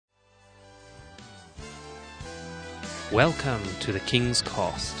Welcome to the King's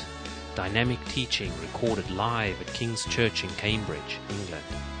Cast, dynamic teaching recorded live at King's Church in Cambridge, England.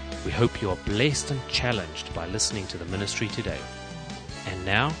 We hope you are blessed and challenged by listening to the ministry today. And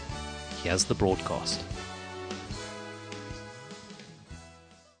now, here's the broadcast.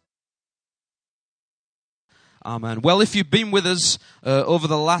 Amen. Well, if you've been with us over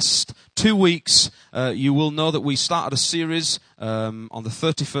the last 2 weeks, you will know that we started a series on the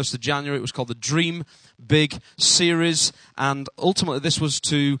 31st of January. It was called the Dream Big series, and ultimately this was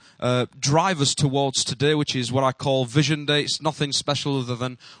to drive us towards today, which is what I call Vision Day. It's nothing special other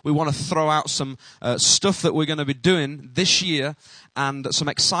than we want to throw out some stuff that we're going to be doing this year, and some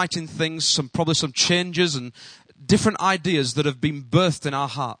exciting things, probably some changes and different ideas that have been birthed in our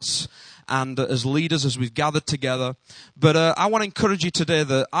hearts. And as leaders, as we've gathered together. But I want to encourage you today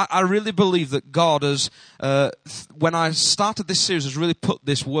that I really believe that God has, when I started this series, has really put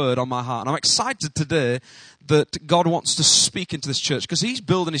this word on my heart. And I'm excited today that God wants to speak into this church, because He's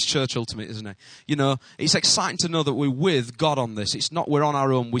building His church ultimately, isn't He? You know, it's exciting to know that we're with God on this. It's not we're on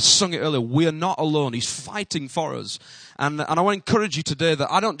our own. We sung it earlier. We are not alone. He's fighting for us. And I want to encourage you today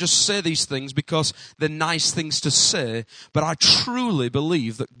that I don't just say these things because they're nice things to say, but I truly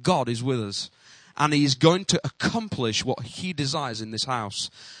believe that God is with us. And He's going to accomplish what He desires in this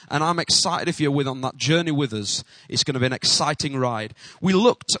house. And I'm excited if you're on that journey with us. It's going to be an exciting ride. We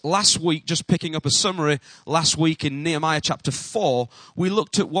looked last week, just picking up a summary, last week in Nehemiah chapter 4, we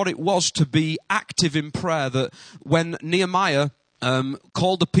looked at what it was to be active in prayer. That when Nehemiah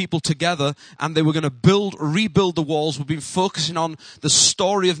called the people together and they were going to rebuild the walls. We've been focusing on the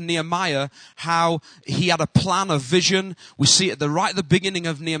story of Nehemiah, how he had a plan, a vision. We see it right at the beginning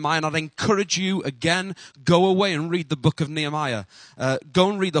of Nehemiah, and I'd encourage you again, go away and read the book of Nehemiah. Go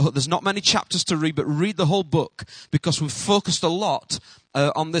and read there's not many chapters to read, but read the whole book, because we've focused a lot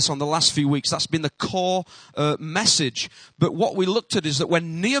on this on the last few weeks. That's been the core message. But what we looked at is that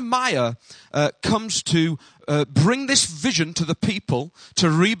when Nehemiah comes to bring this vision to the people to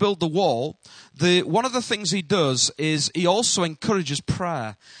rebuild the wall, one of the things he does is he also encourages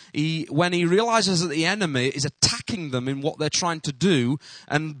prayer. When he realizes that the enemy is attacking them in what they're trying to do,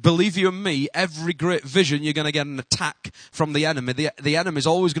 and believe you and me, every great vision you're going to get an attack from the enemy. The enemy is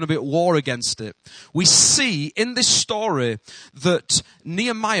always going to be at war against it. We see in this story that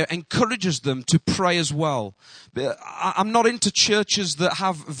Nehemiah encourages them to pray as well. I'm not into churches that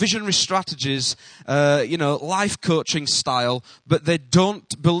have visionary strategies, life coaching style, but they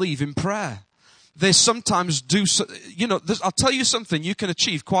don't believe in prayer. They sometimes do, I'll tell you something, you can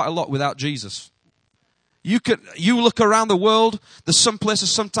achieve quite a lot without Jesus. You look around the world, there's some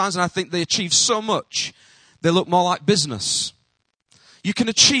places sometimes, and I think they achieve so much, they look more like business. You can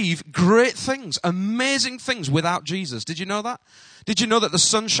achieve great things, amazing things without Jesus. Did you know that? Did you know that the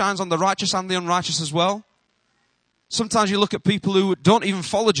sun shines on the righteous and the unrighteous as well? Sometimes you look at people who don't even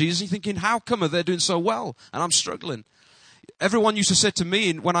follow Jesus and you're thinking, how come are they doing so well? And I'm struggling. Everyone used to say to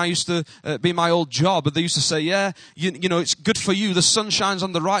me when I used to be in my old job, they used to say, yeah, you know, it's good for you. The sun shines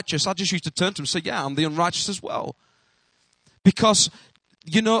on the righteous. I just used to turn to them and say, yeah, I'm the unrighteous as well. Because,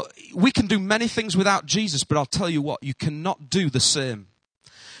 we can do many things without Jesus, but I'll tell you what, you cannot do the same.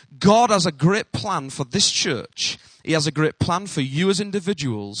 God has a great plan for this church. He has a great plan for you as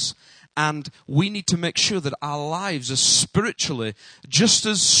individuals. And we need to make sure that our lives are spiritually just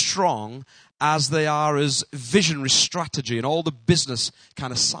as strong as they are as visionary strategy and all the business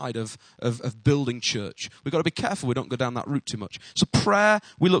kind of side of building church. We've got to be careful we don't go down that route too much. So prayer,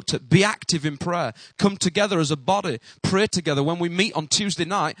 we looked at, be active in prayer. Come together as a body, pray together. When we meet on Tuesday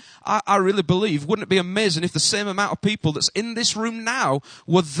night, I really believe, wouldn't it be amazing if the same amount of people that's in this room now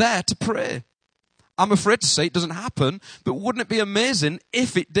were there to pray? I'm afraid to say it doesn't happen, but wouldn't it be amazing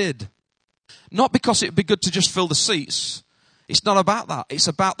if it did? Not because it would be good to just fill the seats. It's not about that. It's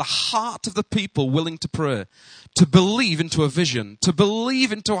about the heart of the people willing to pray, to believe into a vision, to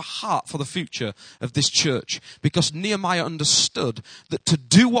believe into a heart for the future of this church. Because Nehemiah understood that to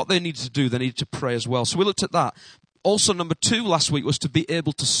do what they needed to do, they needed to pray as well. So we looked at that. Also, number 2 last week was to be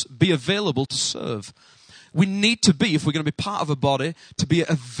able to be available to serve. We need to be, if we're going to be part of a body, to be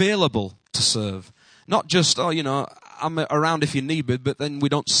available to serve. Not just, I'm around if you need me, but then we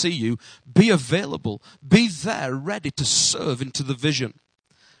don't see you. Be available. Be there, ready to serve into the vision.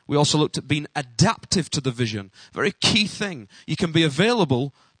 We also looked at being adaptive to the vision. Very key thing. You can be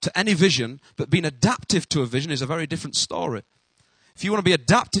available to any vision, but being adaptive to a vision is a very different story. If you want to be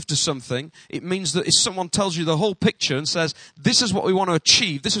adaptive to something, it means that if someone tells you the whole picture and says, this is what we want to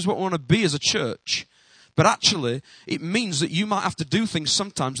achieve, this is what we want to be as a church, but actually it means that you might have to do things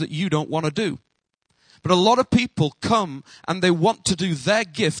sometimes that you don't want to do. But a lot of people come and they want to do their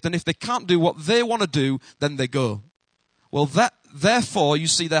gift, and if they can't do what they want to do, then they go. Well, therefore, you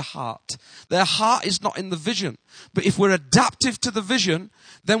see their heart. Their heart is not in the vision. But if we're adaptive to the vision,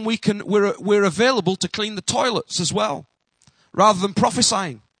 then we're available to clean the toilets as well, rather than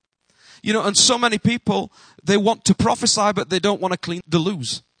prophesying. And so many people, they want to prophesy, but they don't want to clean the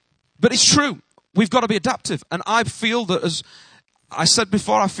loos. But it's true. We've got to be adaptive. And I feel that, as I said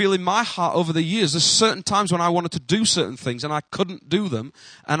before, I feel in my heart over the years, there's certain times when I wanted to do certain things and I couldn't do them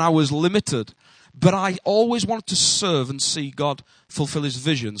and I was limited. But I always wanted to serve and see God fulfill his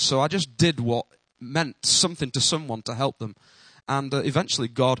vision. So I just did what meant something to someone to help them. And eventually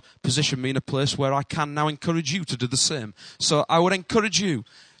God positioned me in a place where I can now encourage you to do the same. So I would encourage you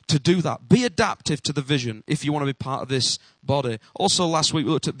to do that. Be adaptive to the vision if you want to be part of this body. Also, last week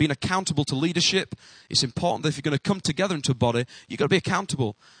we looked at being accountable to leadership. It's important that if you're going to come together into a body, you've got to be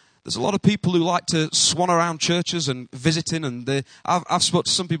accountable. There's a lot of people who like to swan around churches and visiting, and I've spoken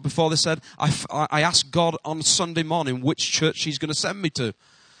to some people before. They said, I asked God on Sunday morning which church he's going to send me to.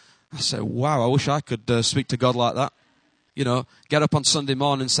 I said, wow, I wish I could speak to God like that. Get up on Sunday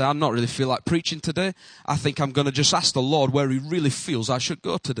morning and say, I don't really feel like preaching today. I think I'm going to just ask the Lord where he really feels I should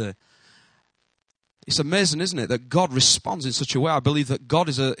go today. It's amazing, isn't it, that God responds in such a way. I believe that God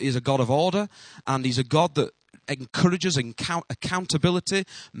is a God of order, and he's a God that encourages accountability,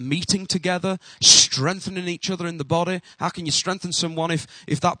 meeting together, strengthening each other in the body. How can you strengthen someone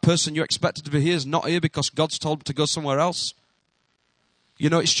if that person you expected to be here is not here because God's told him to go somewhere else?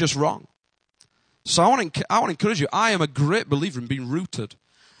 It's just wrong. So I want to encourage you. I am a great believer in being rooted.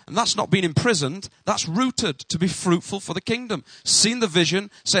 And that's not being imprisoned. That's rooted to be fruitful for the kingdom. Seeing the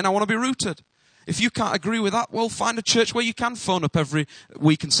vision, saying I want to be rooted. If you can't agree with that, well, find a church where you can phone up every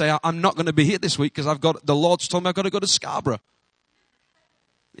week and say, I'm not going to be here this week because the Lord's told me I've got to go to Scarborough.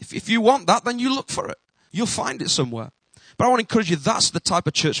 If you want that, then you look for it. You'll find it somewhere. But I want to encourage you, that's the type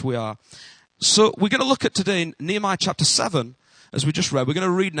of church we are. So we're going to look at today in Nehemiah chapter 7. As we just read, we're going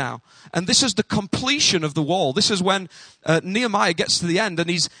to read now. And this is the completion of the wall. This is when Nehemiah gets to the end and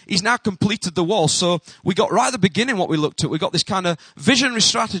he's now completed the wall. So we got right at the beginning what we looked at. We got this kind of visionary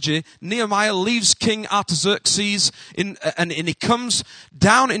strategy. Nehemiah leaves King Artaxerxes and he comes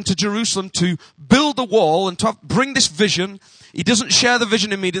down into Jerusalem to build the wall and to bring this vision. He doesn't share the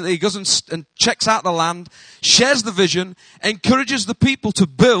vision immediately. He goes and checks out the land, shares the vision, encourages the people to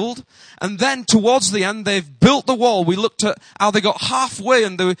build, and then towards the end, they've built the wall. We looked at how they got halfway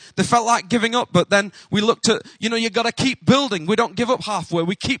and they felt like giving up, but then we looked at, you've got to keep building. We don't give up halfway.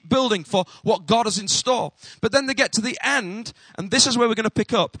 We keep building for what God has in store. But then they get to the end, and this is where we're going to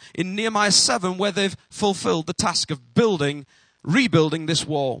pick up in Nehemiah 7, where they've fulfilled the task of rebuilding this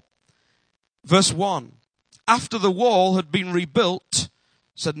wall. Verse 1. After the wall had been rebuilt,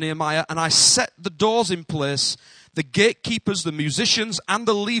 said Nehemiah, and I set the doors in place, the gatekeepers, the musicians, and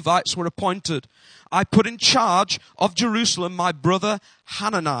the Levites were appointed. I put in charge of Jerusalem my brother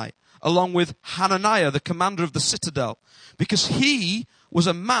Hanani, along with Hananiah, the commander of the citadel, because he was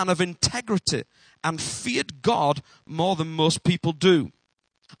a man of integrity and feared God more than most people do.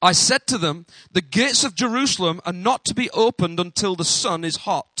 I said to them, the gates of Jerusalem are not to be opened until the sun is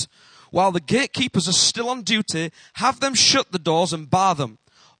hot. While the gatekeepers are still on duty, have them shut the doors and bar them.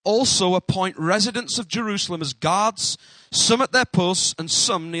 Also appoint residents of Jerusalem as guards, some at their posts and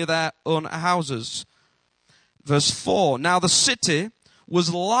some near their own houses. Verse 4, now the city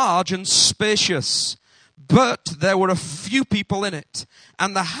was large and spacious, but there were a few people in it,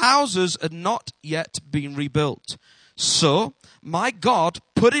 and the houses had not yet been rebuilt. So my God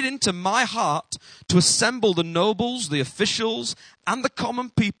put it into my heart to assemble the nobles, the officials, and the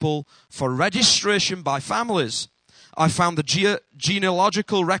common people for registration by families. I found the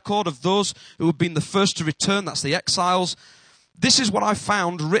genealogical record of those who had been the first to return, that's the exiles. This is what I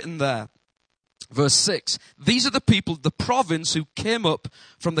found written there. Verse 6, these are the people of the province who came up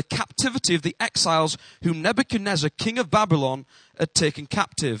from the captivity of the exiles whom Nebuchadnezzar, king of Babylon, had taken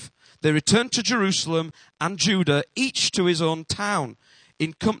captive. They returned to Jerusalem and Judah, each to his own town,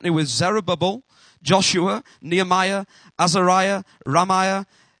 in company with Zerubbabel, Joshua, Nehemiah, Azariah, Ramiah,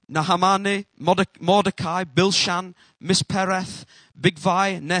 Nahamani, Mordecai, Bilshan, Mispereth,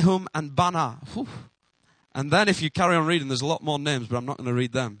 Bigvai, Nehum, and Bana. Whew. And then if you carry on reading, there's a lot more names, but I'm not going to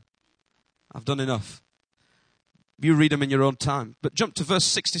read them. I've done enough. You read them in your own time. But jump to verse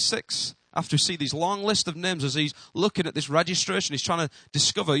 66. After you see these long list of names as he's looking at this registration, he's trying to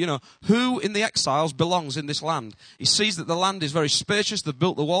discover, who in the exiles belongs in this land. He sees that the land is very spacious. They've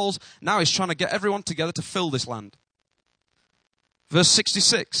built the walls. Now he's trying to get everyone together to fill this land. Verse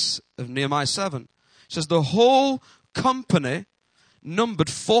 66 of Nehemiah 7 says, the whole company numbered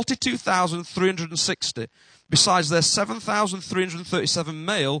 42,360. besides their 7,337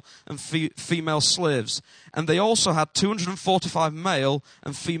 male and female slaves. And they also had 245 male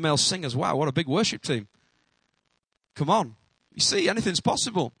and female singers. Wow, what a big worship team. Come on. You see, anything's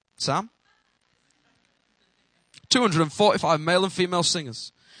possible, Sam. 245 male and female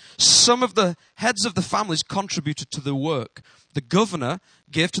singers. Some of the heads of the families contributed to the work. The governor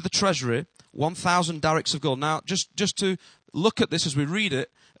gave to the treasury 1,000 darics of gold. Now, just to look at this as we read it,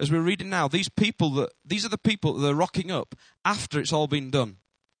 as we're reading now, these are the people that are rocking up after it's all been done.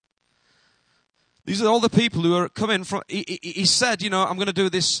 These are all the people who are coming from, he said, I'm going to do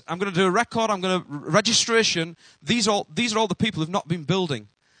this, I'm going to do a record, I'm going to, registration. These are all the people who've not been building.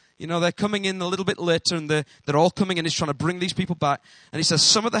 They're coming in a little bit later and they're all coming in. He's trying to bring these people back. And he says,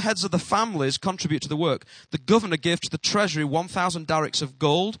 some of the heads of the families contribute to the work. The governor gave to the treasury 1,000 darics of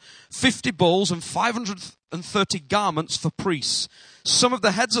gold, 50 bulls and 530 garments for priests. Some of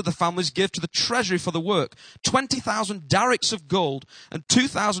the heads of the families gave to the treasury for the work 20,000 darics of gold and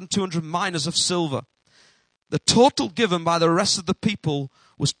 2,200 minas of silver. The total given by the rest of the people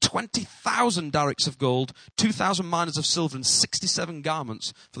was 20,000 darics of gold, 2,000 minas of silver, and 67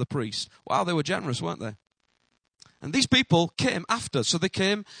 garments for the priest. Wow, they were generous, weren't they? And these people came after. So they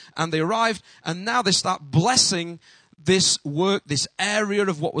came and they arrived, and now they start blessing this work, this area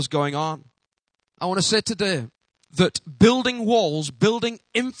of what was going on. I want to say today that building walls, building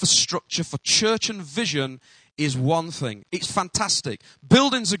infrastructure for church and vision is one thing. It's fantastic.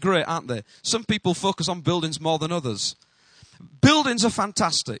 Buildings are great, aren't they? Some people focus on buildings more than others. Buildings are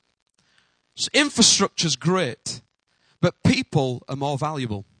fantastic. Infrastructure's great. But people are more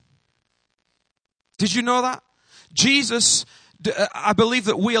valuable. Did you know that? Jesus, I believe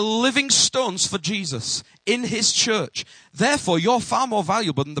that we are living stones for Jesus in his church. Therefore, you're far more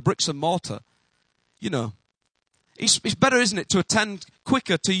valuable than the bricks and mortar. It's better, isn't it, to attend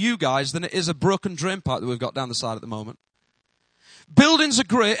quicker to you guys than it is a broken drain pipe that we've got down the side at the moment. Buildings are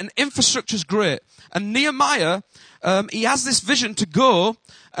great and infrastructure's great. And Nehemiah, he has this vision to go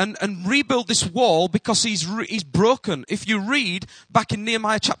and rebuild this wall because he's broken. If you read back in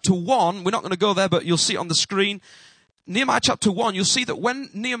Nehemiah chapter 1, we're not going to go there, but you'll see it on the screen. Nehemiah chapter 1, you'll see that when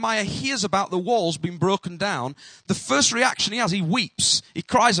Nehemiah hears about the walls being broken down, the first reaction he has, he weeps. He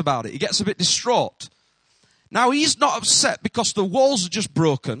cries about it. He gets a bit distraught. Now, he's not upset because the walls are just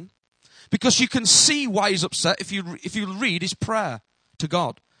broken, because you can see why he's upset if you read his prayer to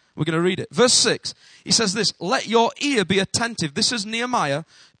God. We're going to read it. Verse 6, he says this, let your ear be attentive. This is Nehemiah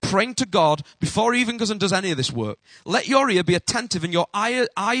praying to God before he even goes and does any of this work. Let your ear be attentive and your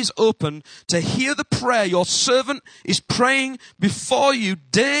eyes open to hear the prayer your servant is praying before you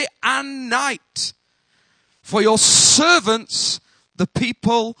day and night. For your servants, the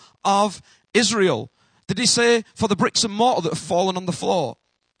people of Israel. Did he say for the bricks and mortar that have fallen on the floor?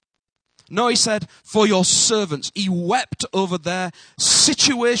 No, he said for your servants. He wept over their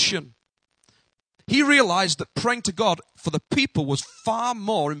situation. He realized that praying to God for the people was far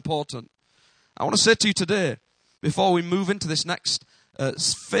more important. I want to say to you today, before we move into this next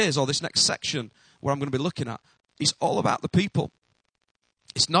phase or this next section where I'm going to be looking at, it's all about the people.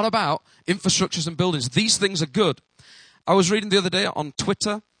 It's not about infrastructures and buildings. These things are good. I was reading the other day on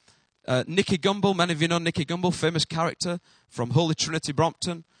Twitter, Nicky Gumbel, many of you know Nicky Gumbel, famous character from Holy Trinity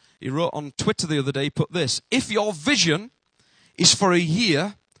Brompton. He wrote on Twitter the other day, he put this, if your vision is for a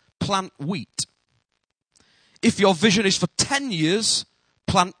year, plant wheat. If your vision is for 10 years,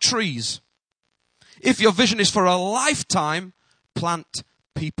 plant trees. If your vision is for a lifetime, plant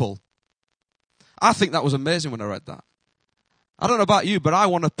people. I think that was amazing when I read that. I don't know about you, but I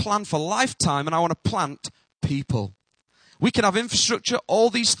want to plan for lifetime and I want to plant people. We can have infrastructure. All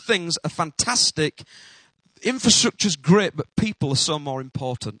these things are fantastic. Infrastructure's great, but people are so more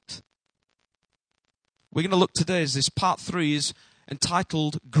important. We're going to look today as this part 3 is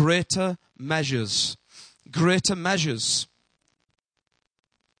entitled Greater Measures. Greater Measures.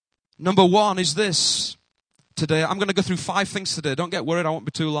 Number 1 is this. Today, I'm going to go through 5 things today. Don't get worried, I won't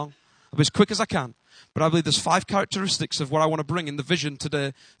be too long. I'll be as quick as I can. But I believe there's 5 characteristics of what I want to bring in the vision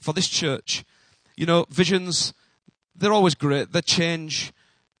today for this church. Visions, they're always great. They change.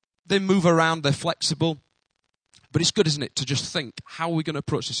 They move around. They're flexible. But it's good, isn't it, to just think, how are we going to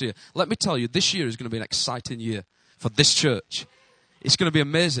approach this year? Let me tell you, this year is going to be an exciting year for this church. It's going to be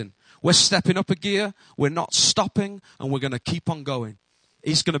amazing. We're stepping up a gear. We're not stopping. And we're going to keep on going.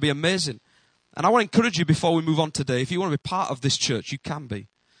 It's going to be amazing. And I want to encourage you before we move on today, if you want to be part of this church, you can be.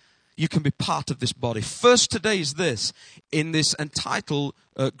 You can be part of this body. First today is this, in this entitled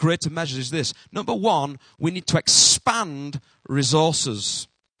Greater Measures is this. Number 1, we need to expand resources.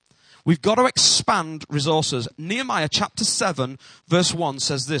 We've got to expand resources. Nehemiah chapter 7 verse 1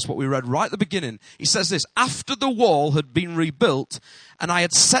 says this, what we read right at the beginning. He says this, after the wall had been rebuilt and I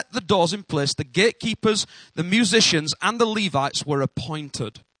had set the doors in place, the gatekeepers, the musicians and the Levites were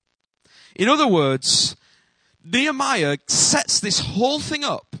appointed. In other words, Nehemiah sets this whole thing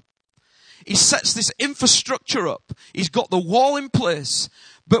up. He sets this infrastructure up. He's got the wall in place.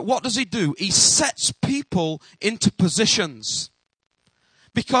 But what does he do? He sets people into positions.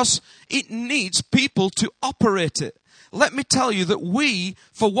 Because it needs people to operate it. Let me tell you that we,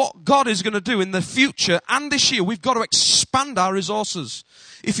 for what God is going to do in the future and this year, we've got to expand our resources.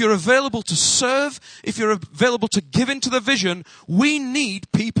 If you're available to serve, if you're available to give into the vision, we need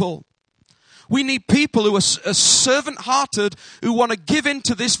people. We need people who are servant-hearted, who want to give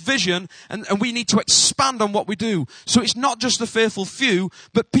into this vision, and we need to expand on what we do. So it's not just the faithful few,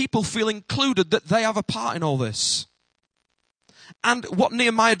 but people feel included that they have a part in all this. And what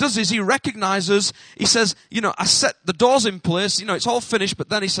Nehemiah does is he recognizes, he says, I set the doors in place, it's all finished, but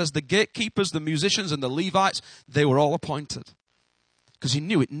then he says the gatekeepers, the musicians and the Levites, they were all appointed. Because he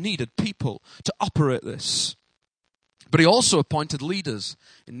knew it needed people to operate this. But he also appointed leaders.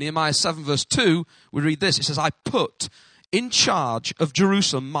 In Nehemiah 7 verse 2, we read this. It says, I put in charge of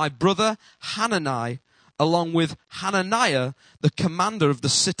Jerusalem my brother Hanani, along with Hananiah, the commander of the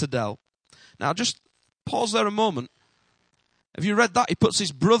citadel. Now just pause there a moment. Have you read that? He puts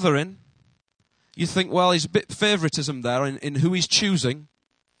his brother in. You think, well, he's a bit favoritism there in who he's choosing.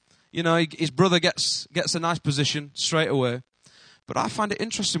 His brother gets a nice position straight away. But I find it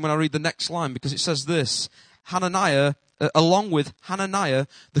interesting when I read the next line because it says this. Hananiah, along with Hananiah,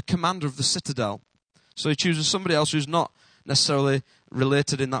 the commander of the citadel. So he chooses somebody else who's not necessarily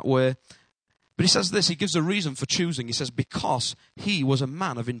related in that way. But he says this, he gives a reason for choosing. He says, because he was a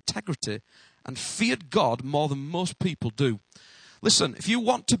man of integrity and feared God more than most people do. Listen, if you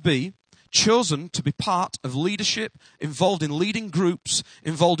want to be chosen to be part of leadership, involved in leading groups,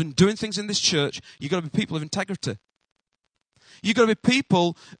 involved in doing things in this church, you've got to be people of integrity. You've got to be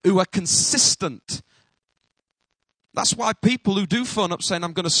people who are consistent. That's why people who do phone up saying,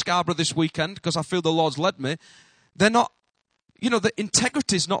 I'm going to Scarborough this weekend because I feel the Lord's led me, they're not, the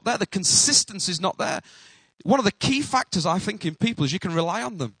integrity is not there. The consistency is not there. One of the key factors, I think, in people is you can rely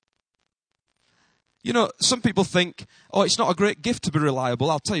on them. Some people think, it's not a great gift to be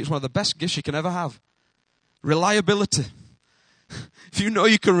reliable. I'll tell you, it's one of the best gifts you can ever have. Reliability. If you know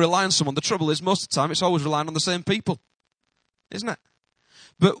you can rely on someone, the trouble is most of the time it's always relying on the same people. Isn't it?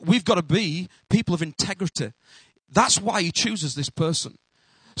 But we've got to be people of integrity. That's why he chooses this person.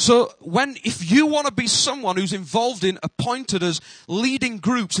 So if you want to be someone who's involved in, appointed as leading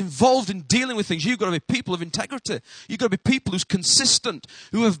groups, involved in dealing with things, you've got to be people of integrity. You've got to be people who's consistent,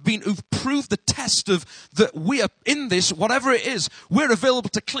 who've proved the test of that we are in this, whatever it is. We're available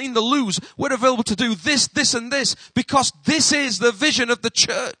to clean the loos. We're available to do this, this and this, because this is the vision of the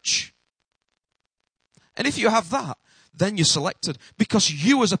church. And if you have that, then you're selected, because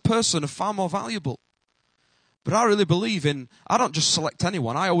you as a person are far more valuable. But I really believe I don't just select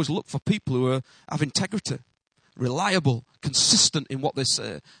anyone. I always look for people who have integrity, reliable, consistent in what they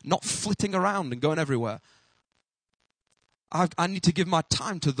say, not flitting around and going everywhere. I need to give my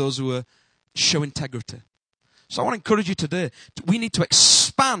time to those who show integrity. So I want to encourage you today. We need to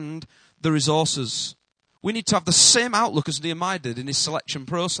expand the resources. We need to have the same outlook as Nehemiah did in his selection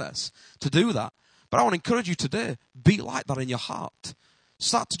process to do that. But I want to encourage you today, be like that in your heart.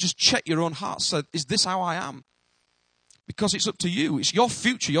 Start to just check your own heart. So, is this how I am? Because it's up to you. It's your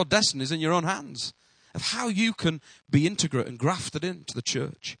future, your destiny is in your own hands. Of how you can be integrate and grafted into the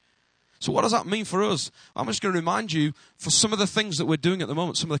church. So what does that mean for us? I'm just going to remind you for some of the things that we're doing at the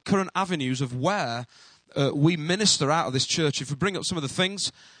moment, some of the current avenues of where we minister out of this church. If we bring up some of the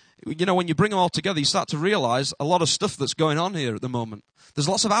things, when you bring them all together, you start to realize a lot of stuff that's going on here at the moment. There's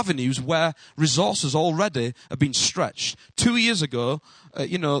lots of avenues where resources already have been stretched. 2 years ago,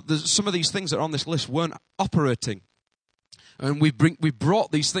 there's some of these things that are on this list weren't operating. And we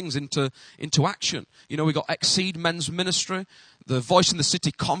brought these things into action. We got Exceed Men's Ministry, the Voice in the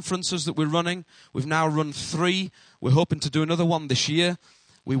City conferences that we're running. We've now run 3. We're hoping to do another one this year.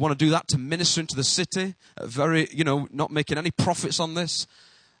 We want to do that to minister into the city. Not making any profits on this.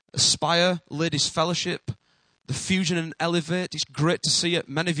 Aspire, Ladies Fellowship, the Fusion and Elevate. It's great to see it.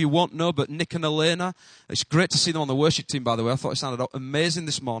 Many of you won't know, but Nick and Elena, it's great to see them on the worship team, by the way. I thought it sounded amazing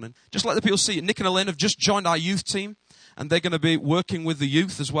this morning. Just let the people see it. Nick and Elena have just joined our youth team, and they're going to be working with the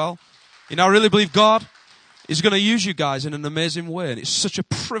youth as well. I really believe God He's going to use you guys in an amazing way, and it's such a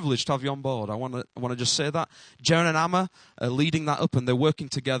privilege to have you on board. I want to just say that. Jaren and Amma are leading that up, and they're working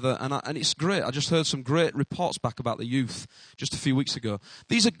together, and it's great. I just heard some great reports back about the youth just a few weeks ago.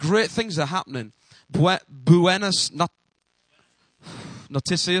 These are great things that are happening. Buenos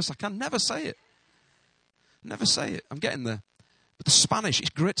noticias. I can never say it. Never say it. I'm getting there. But the Spanish, it's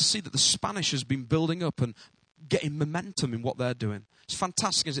great to see that the Spanish has been building up and getting momentum in what they're doing. It's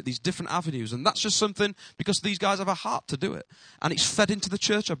fantastic, isn't it? These different avenues. And that's just something because these guys have a heart to do it. And it's fed into the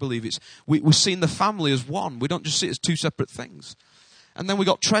church, I believe. We're seeing the family as one. We don't just see it as two separate things. And then we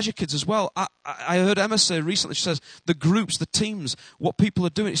got Treasure Kids as well. I heard Emma say recently, she says, the groups, the teams, what people are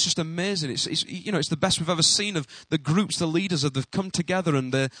doing, it's just amazing. It's the best we've ever seen of the groups, the leaders, they've come together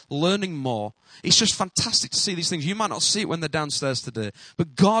and they're learning more. It's just fantastic to see these things. You might not see it when they're downstairs today,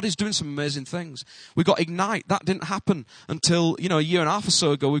 but God is doing some amazing things. We got Ignite. That didn't happen until, a year and a half or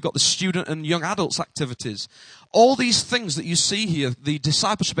so ago. We've got the student and young adults activities. All these things that you see here, the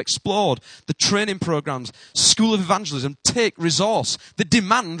Discipleship Explored, the training programs, School of Evangelism, take resource. They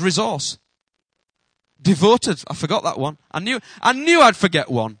demand resource. Devoted, I forgot that one. I knew I'd forget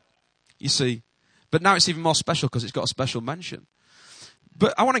one, you see. But now it's even more special because it's got a special mention.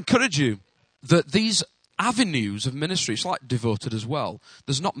 But I want to encourage you that these avenues of ministry, it's like Devoted as well.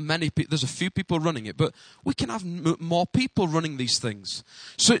 There's not many people, there's a few people running it, but we can have more people running these things.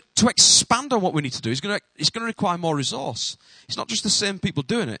 So to expand on what we need to do, it's going to require more resource. It's not just the same people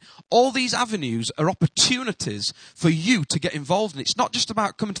doing it. All these avenues are opportunities for you to get involved in. It's not just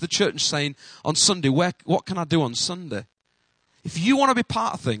about coming to the church and saying on Sunday, what can I do on Sunday? If you want to be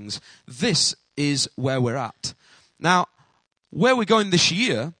part of things, this is where we're at. Now, where we're going this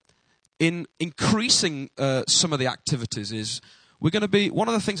year, in increasing some of the activities is we're going to be, one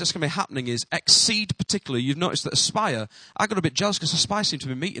of the things that's going to be happening is Exceed particularly. You've noticed that Aspire, I got a bit jealous because Aspire seem to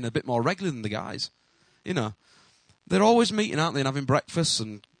be meeting a bit more regularly than the guys. They're always meeting, aren't they, and having breakfast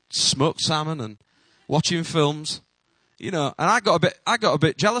and smoked salmon and watching films. And I got a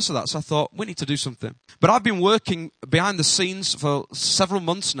bit jealous of that, so I thought, we need to do something. But I've been working behind the scenes for several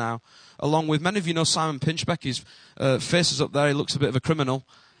months now, along with, many of you know Simon Pinchbeck. His face is up there, he looks a bit of a criminal.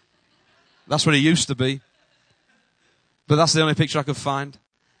 That's what he used to be. But that's the only picture I could find.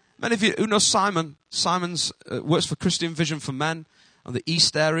 Many of you who know Simon, Simon's works for Christian Vision for Men on the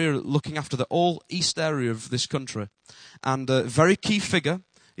East area, looking after the all East area of this country. And a very key figure.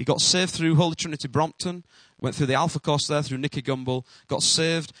 He got saved through Holy Trinity Brompton, went through the Alpha course there through Nicky Gumbel, got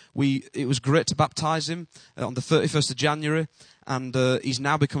saved. It was great to baptize him on the 31st of January. And he's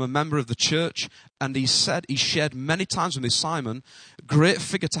now become a member of the church. And he shared many times with me, Simon, great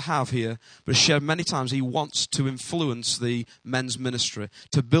figure to have here, but he shared many times he wants to influence the men's ministry,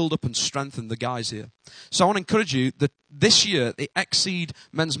 to build up and strengthen the guys here. So I want to encourage you that this year, the Exceed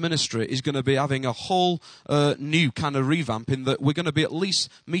men's ministry is going to be having a whole new kind of revamp in that we're going to be at least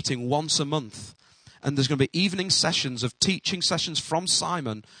meeting once a month. And there's going to be evening sessions of teaching sessions from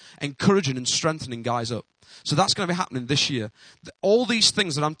Simon, encouraging and strengthening guys up. So that's going to be happening this year. All these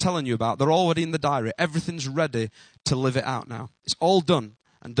things that I'm telling you about, they're already in the diary. Everything's ready to live it out now. It's all done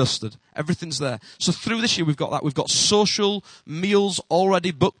and dusted. Everything's there. So through this year, we've got that. We've got social meals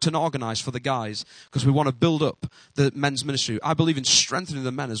already booked and organised for the guys because we want to build up the men's ministry. I believe in strengthening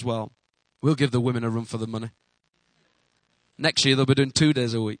the men as well. We'll give the women a run for the money. Next year, they'll be doing 2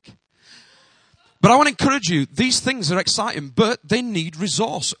 days a week. But I want to encourage you, these things are exciting, but they need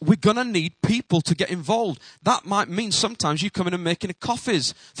resource. We're going to need people to get involved. That might mean sometimes you come in and making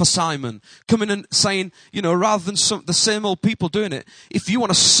coffees for Simon. Coming and saying, rather than the same old people doing it, if you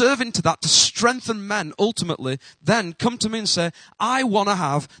want to serve into that to strengthen men ultimately, then come to me and say, I want to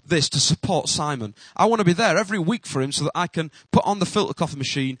have this to support Simon. I want to be there every week for him so that I can put on the filter coffee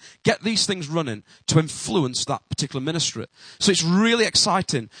machine, get these things running to influence that particular ministry. So it's really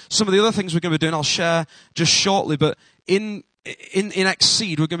exciting. Some of the other things we're going to be doing, I'll share just shortly, but in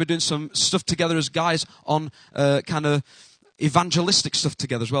Exceed, we're going to be doing some stuff together as guys on kind of evangelistic stuff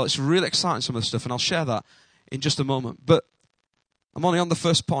together as well. It's really exciting, some of the stuff, and I'll share that in just a moment. But I'm only on the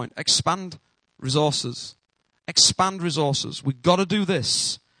first point. Expand resources. Expand resources. We've got to do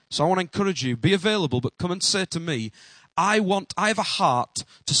this. So I want to encourage you, be available, but come and say to me, I have a heart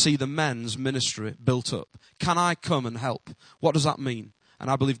to see the men's ministry built up. Can I come and help? What does that mean? And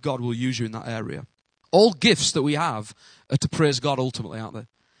I believe God will use you in that area. All gifts that we have are to praise God ultimately, aren't they?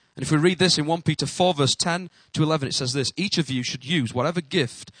 And if we read this in 1 Peter 4, verse 10 to 11, it says this, each of you should use whatever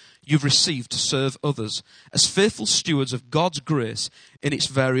gift you've received to serve others as faithful stewards of God's grace in its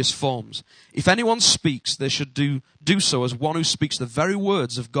various forms. If anyone speaks, they should do so as one who speaks the very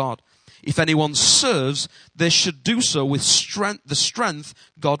words of God. If anyone serves, they should do so with the strength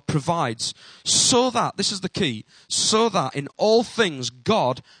God provides. So that, this is the key, so that in all things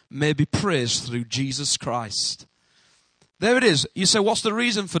God may be praised through Jesus Christ. There it is. You say, what's the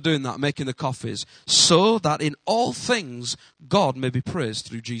reason for doing that, making the coffees? So that in all things God may be praised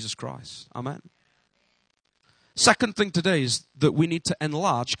through Jesus Christ. Amen. Second thing today is that we need to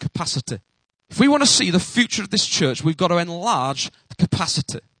enlarge capacity. If we want to see the future of this church, we've got to enlarge the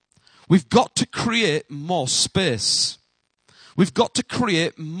capacity. We've got to create more space. We've got to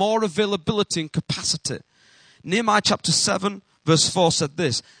create more availability and capacity. Nehemiah chapter 7 verse 4 said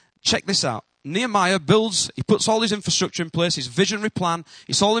this. Check this out. Nehemiah builds, he puts all his infrastructure in place, his visionary plan,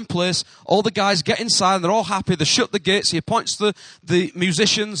 it's all in place. All the guys get inside and they're all happy. They shut the gates. He appoints the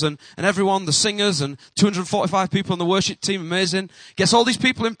musicians and everyone, the singers and 245 people on the worship team. Amazing. Gets all these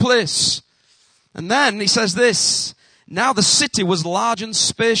people in place. And then he says this, now the city was large and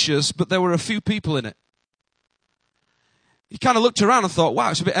spacious, but there were a few people in it. He kind of looked around and thought, wow,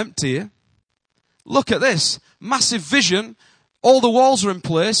 it's a bit empty here. Look at this. Massive vision. All the walls are in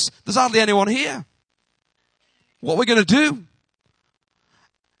place. There's hardly anyone here. What are we going to do?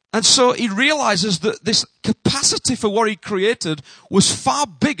 And so he realizes that this capacity for what he created was far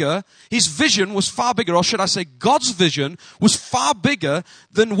bigger. His vision was far bigger, or should I say God's vision was far bigger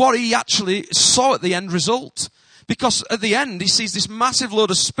than what he actually saw at the end result. Because at the end he sees this massive load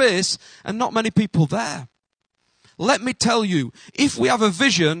of space and not many people there. Let me tell you, if we have a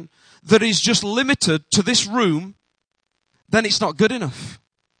vision that is just limited to this room, then it's not good enough.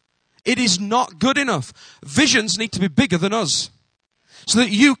 It is not good enough. Visions need to be bigger than us so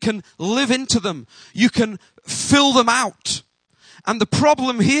that you can live into them. You can fill them out. And the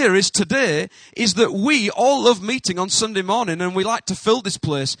problem here is today is that we all love meeting on Sunday morning and we like to fill this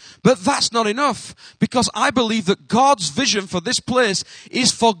place. But that's not enough, because I believe that God's vision for this place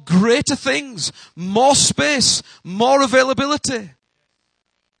is for greater things, more space, more availability.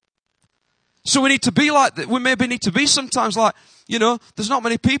 So we need to be like that. We maybe need to be sometimes like, there's not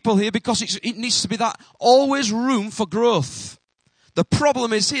many people here because it needs to be that always room for growth. The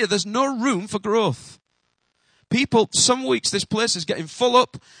problem is here, there's no room for growth. People, some weeks this place is getting full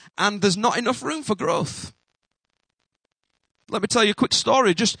up and there's not enough room for growth. Let me tell you a quick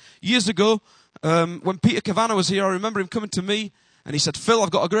story. Just years ago, when Peter Kavanagh was here, I remember him coming to me and he said, Phil, I've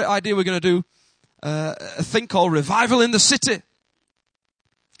got a great idea. We're going to do a thing called Revival in the City.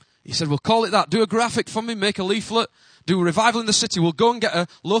 He said, we'll call it that. Do a graphic for me, make a leaflet, do a revival in the city. We'll go and get a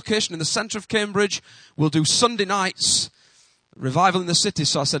location in the centre of Cambridge. We'll do Sunday nights, revival in the city.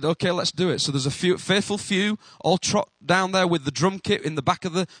 So I said, okay, let's do it. So there's a faithful few all trot down there with the drum kit in the back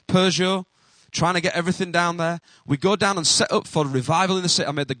of the Peugeot, trying to get everything down there. We go down and set up for revival in the city.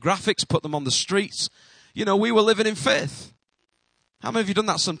 I made the graphics, put them on the streets. We were living in faith. How many of you done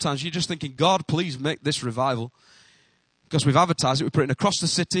that sometimes? You're just thinking, God, please make this revival. Because we've advertised it, we put it across the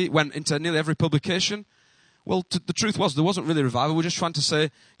city, it went into nearly every publication. Well, the truth was, there wasn't really revival. We're just trying to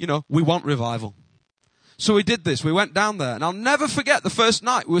say, we want revival. So we did this. We went down there. And I'll never forget the first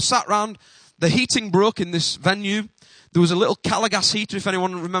night. We were sat round, the heating broke in this venue. There was a little Calagas heater, if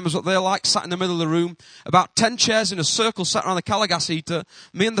anyone remembers what they're like, sat in the middle of the room. About 10 chairs in a circle sat around the Calagas heater.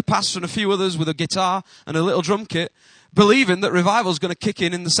 Me and the pastor and a few others with a guitar and a little drum kit, believing that revival's going to kick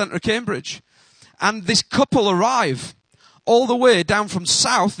in the centre of Cambridge. And this couple arrive. All the way down from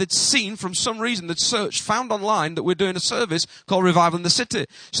south, they'd seen, from some reason, they'd searched, found online that we're doing a service called Revival in the City.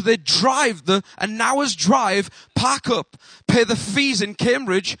 So they drive an hour's drive, park up, pay the fees in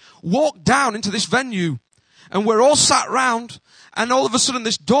Cambridge, walk down into this venue. And we're all sat round, and all of a sudden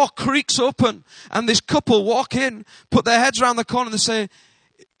this door creaks open, and this couple walk in, put their heads around the corner, and they say,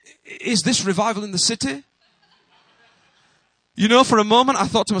 is this Revival in the City? For a moment, I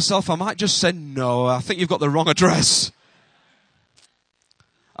thought to myself, I might just say, no, I think you've got the wrong address.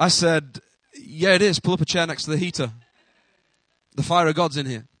 I said, yeah, it is. Pull up a chair next to the heater. The fire of God's in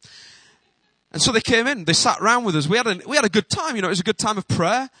here. And so they came in. They sat round with us. We had a good time. It was a good time of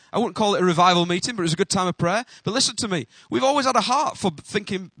prayer. I wouldn't call it a revival meeting, but it was a good time of prayer. But listen to me. We've always had a heart for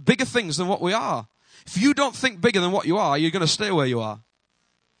thinking bigger things than what we are. If you don't think bigger than what you are, you're going to stay where you are.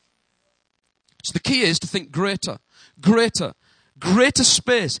 So the key is to think greater, greater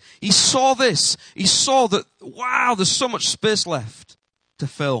space. He saw this. He saw that, wow, there's so much space left to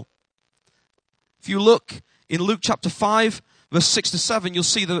fill. If you look in Luke chapter 5, verse 6 to 7, you'll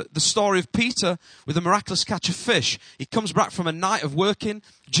see the story of Peter with a miraculous catch of fish. He comes back from a night of working.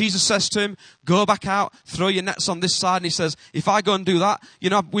 Jesus says to him, go back out, throw your nets on this side. And he says, if I go and do that,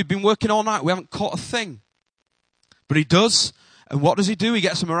 we've been working all night. We haven't caught a thing. But he does. And what does he do? He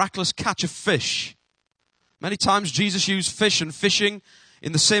gets a miraculous catch of fish. Many times Jesus used fish and fishing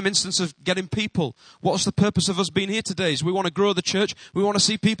In the same instance of getting people, what's the purpose of us being here today? Is we want to grow the church. We want to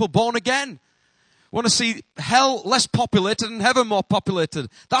see people born again. We want to see hell less populated and heaven more populated.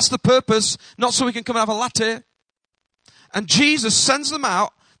 That's the purpose, not so we can come and have a latte. And Jesus sends them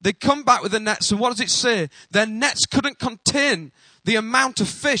out. They come back with the nets, and what does it say? Their nets couldn't contain the amount of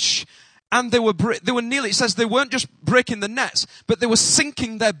fish, and they were nearly, it says they weren't just breaking the nets, but they were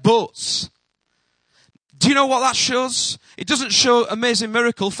sinking their boats. Do you know what that shows? It doesn't show amazing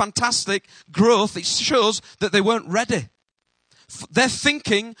miracle, fantastic growth. It shows that they weren't ready. Their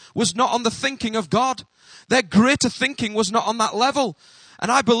thinking was not on the thinking of God. Their greater thinking was not on that level.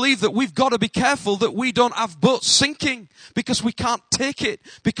 And I believe that we've got to be careful that we don't have boats sinking because we can't take it,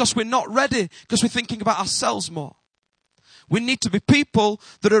 because we're not ready, because we're thinking about ourselves more. We need to be people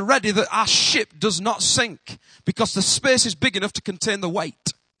that are ready that our ship does not sink because the space is big enough to contain the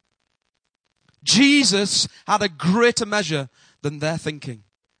weight. Jesus had a greater measure than their thinking.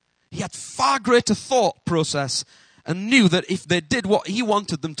 He had far greater thought process and knew that if they did what he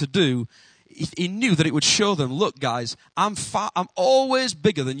wanted them to do, he knew that it would show them, look guys, I'm always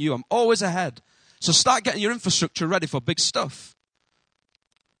bigger than you. I'm always ahead. So start getting your infrastructure ready for big stuff.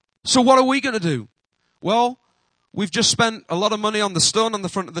 So what are we going to do? Well, we've just spent a lot of money on the stone on the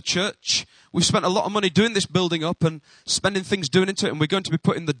front of the church. We've spent a lot of money doing this building up and spending things doing into it. And we're going to be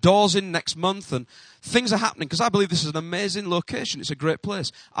putting the doors in next month. And things are happening because I believe this is an amazing location. It's a great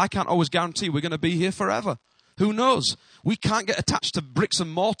place. I can't always guarantee we're going to be here forever. Who knows? We can't get attached to bricks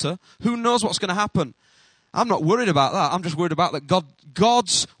and mortar. Who knows what's going to happen? I'm not worried about that. I'm just worried about that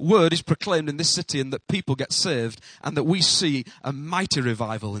God's word is proclaimed in this city and that people get saved and that we see a mighty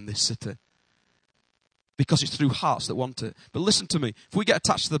revival in this city. Because it's through hearts that want it. But listen to me. If we get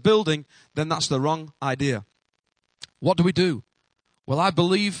attached to the building, then that's the wrong idea. What do? Well, I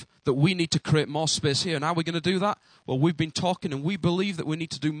believe that we need to create more space here. And how are we going to do that? Well, we've been talking and we believe that we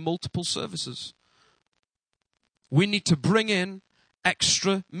need to do multiple services. We need to bring in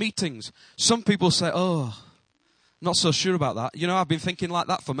extra meetings. Some people say, not so sure about that. You know, I've been thinking like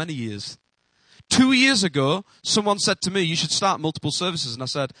that for many years. 2 years ago, someone said to me, you should start multiple services. And I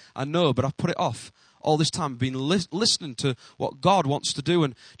said, I know, but I've put it off. All this time I've been listening to what God wants to do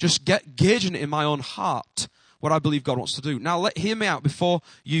and just gauging it in my own heart, what I believe God wants to do. Now, hear me out before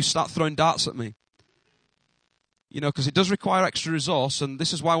you start throwing darts at me. You know, because it does require extra resource, and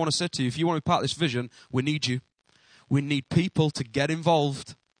this is why I want to say to you, if you want to be part of this vision, we need you. We need people to get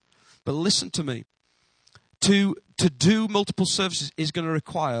involved. But listen to me. To do multiple services is going to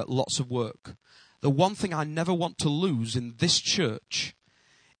require lots of work. The one thing I never want to lose in this church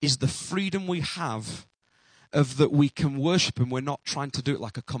is the freedom we have of that we can worship and we're not trying to do it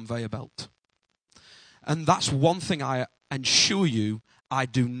like a conveyor belt. And that's one thing I assure you I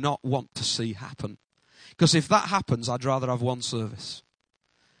do not want to see happen. Because if that happens, I'd rather have one service.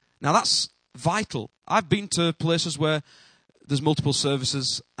 Now that's vital. I've been to places where there's multiple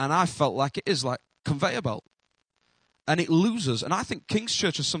services and I felt like it is like conveyor belt. And it loses. And I think King's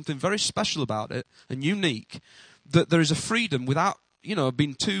Church has something very special about it and unique, that there is a freedom without,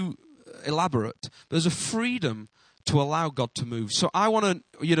 being too elaborate. There's a freedom to allow God to move. So I want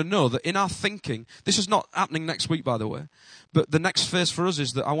you to know that in our thinking, this is not happening next week, by the way, but the next phase for us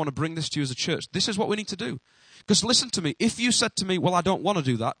is that I want to bring this to you as a church. This is what we need to do. Because listen to me, if you said to me, well, I don't want to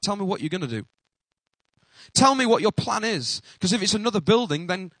do that, tell me what you're going to do. Tell me what your plan is. Because if it's another building,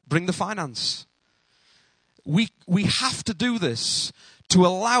 then bring the finance. We have to do this to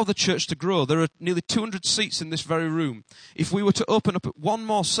allow the church to grow. There are nearly 200 seats in this very room. If we were to open up one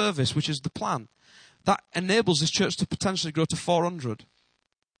more service, which is the plan, that enables this church to potentially grow to 400.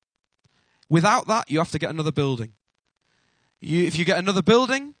 Without that, you have to get another building. If you get another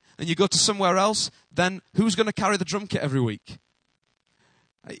building and you go to somewhere else, then who's going to carry the drum kit every week?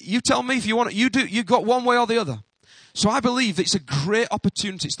 You tell me if you want it. You've got one way or the other. So I believe it's a great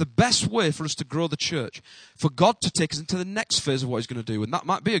opportunity. It's the best way for us to grow the church, for God to take us into the next phase of what he's going to do. And that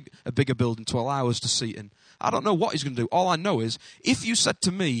might be a bigger building to allow us to seat in. I don't know what he's going to do. All I know is, if you said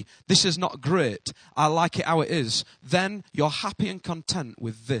to me, this is not great, I like it how it is, then you're happy and content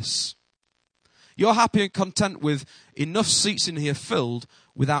with this. You're happy and content with enough seats in here filled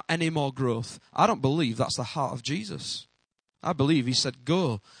without any more growth. I don't believe that's the heart of Jesus. I believe he said,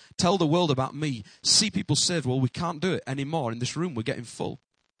 go, tell the world about me, see people saved. Well, we can't do it anymore. In this room, we're getting full.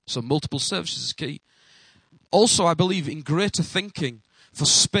 So multiple services is key. Also, I believe in greater thinking for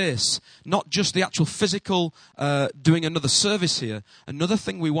space, not just the actual physical doing another service here. Another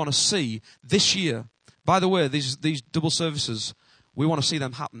thing we want to see this year, by the way, these double services, we want to see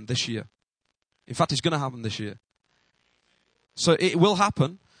them happen this year. In fact, it's going to happen this year. So it will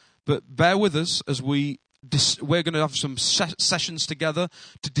happen, but bear with us as we we're going to have some sessions together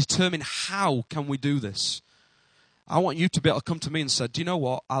to determine how can we do this. I want you to be able to come to me and say, do you know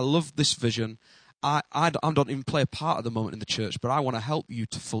what? I love this vision. I don't even play a part at the moment in the church, but I want to help you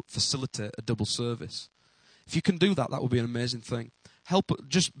to facilitate a double service. If you can do that, that would be an amazing thing.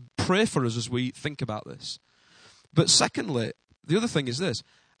 Just pray for us as we think about this. But secondly, the other thing is this.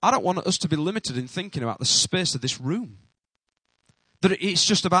 I don't want us to be limited in thinking about the space of this room. That it's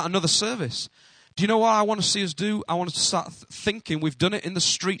just about another service. Do you know what I want to see us do? I want us to start thinking. We've done it in the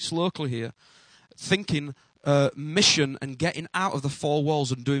streets locally here. Thinking mission and getting out of the four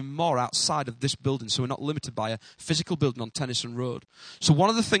walls and doing more outside of this building so we're not limited by a physical building on Tennyson Road. So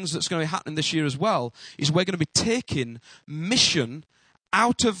one of the things that's going to be happening this year as well is we're going to be taking mission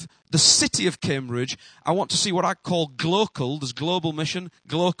out of the city of Cambridge. I want to see what I call glocal. There's global mission,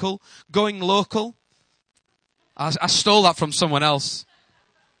 glocal, going local. I stole that from someone else.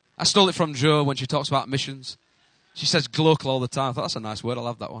 I stole it from Jo when she talks about missions. She says glocal all the time. I thought, that's a nice word. I'll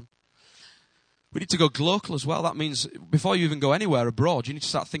have that one. We need to go glocal as well. That means before you even go anywhere abroad, you need to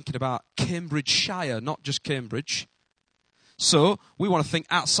start thinking about Cambridgeshire, not just Cambridge. So we want to think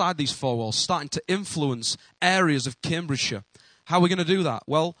outside these four walls, starting to influence areas of Cambridgeshire. How are we going to do that?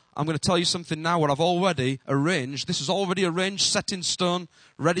 Well, I'm going to tell you something now what I've already arranged. This is already arranged, set in stone,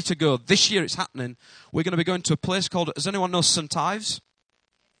 ready to go. This year it's happening. We're going to be going to a place called, does anyone know St. Ives?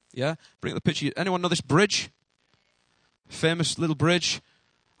 Yeah? Bring up the picture. Anyone know this bridge? Famous little bridge.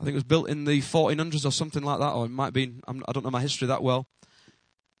 I think it was built in the 1400s or something like that, or it might be, I don't know my history that well.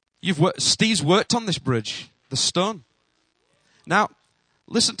 Steve's worked on this bridge, the stone. Now,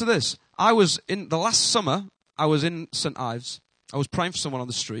 listen to this. The last summer, I was in St. Ives. I was praying for someone on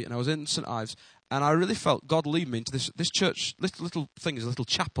the street, and I was in St. Ives, and I really felt God lead me into this church. Little thing is a little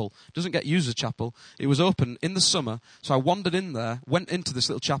chapel. It doesn't get used as a chapel. It was open in the summer, so I wandered in there, went into this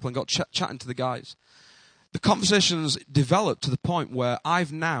little chapel, and got chatting to the guys. The conversations developed to the point where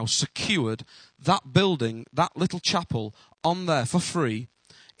I've now secured that building, that little chapel, on there for free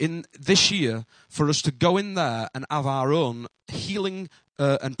in this year for us to go in there and have our own healing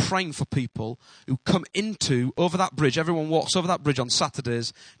and praying for people who come over that bridge. Everyone walks over that bridge on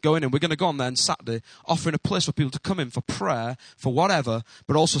Saturdays, going in. We're going to go on there on Saturday, offering a place for people to come in for prayer, for whatever,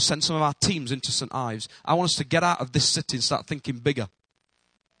 but also send some of our teams into St. Ives. I want us to get out of this city and start thinking bigger.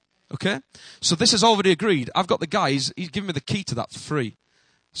 Okay? So this is already agreed. I've got the guy, he's given me the key to that for free.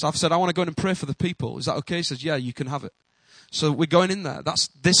 So I've said, I want to go in and pray for the people. Is that okay? He says, yeah, you can have it. So we're going in there. That's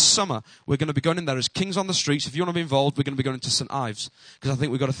this summer. We're going to be going in there as Kings on the Streets. If you want to be involved, we're going to be going into St. Ives. Because I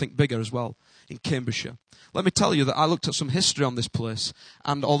think we've got to think bigger as well in Cambridgeshire. Let me tell you that I looked at some history on this place.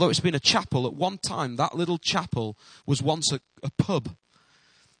 And although it's been a chapel, at one time, that little chapel was once a pub.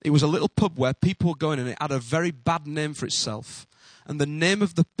 It was a little pub where people were going in. It had a very bad name for itself. And the name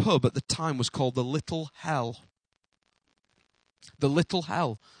of the pub at the time was called the Little Hell. The Little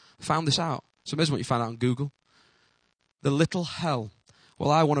Hell. I found this out. It's amazing what you find out on Google. The Little Hell.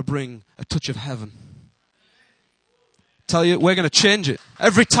 Well, I want to bring a touch of heaven. Tell you, we're going to change it.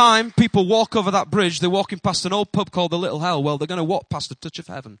 Every time people walk over that bridge, they're walking past an old pub called the Little Hell. Well, they're going to walk past a touch of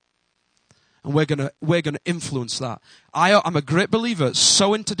heaven. And we're going to influence that. I'm a great believer.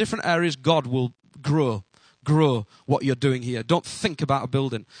 Sow into different areas, God will grow what you're doing here. Don't think about a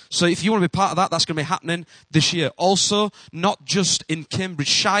building. So if you want to be part of that, that's going to be happening this year. Also, not just in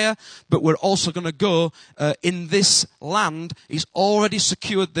Cambridgeshire, but we're also going to go in this land. He's already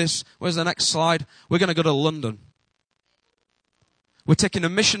secured this. Where's the next slide? We're going to go to London. We're taking a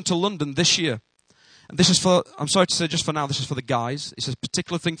mission to London this year. And this is I'm sorry to say just for now, this is for the guys. It's a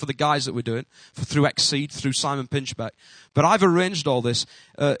particular thing for the guys that we're doing, through Exceed, through Simon Pinchbeck. But I've arranged all this.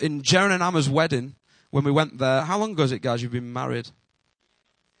 In Jaren and Emma's wedding, when we went there, how long ago is it, guys, you've been married?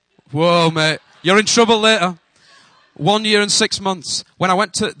 Whoa, mate. You're in trouble later. 1 year and 6 months. When I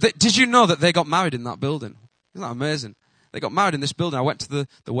went to... did you know that they got married in that building? Isn't that amazing? They got married in this building. I went to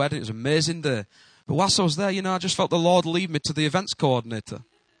the wedding. It was an amazing day. But whilst I was there, I just felt the Lord lead me to the events coordinator.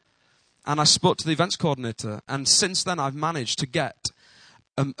 And I spoke to the events coordinator. And since then, I've managed to get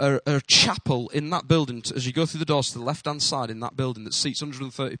a chapel in that building. As you go through the doors to the left-hand side in that building that seats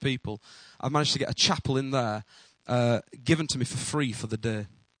 130 people, I've managed to get a chapel in there given to me for free for the day.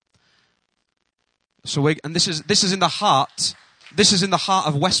 So this is in the heart. This is in the heart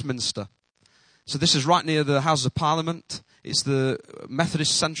of Westminster. So this is right near the Houses of Parliament. It's the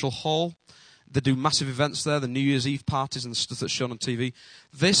Methodist Central Hall. They do massive events there, the New Year's Eve parties and the stuff that's shown on TV.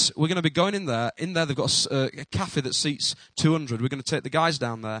 We're going to be going in there. In there, they've got a cafe that seats 200. We're going to take the guys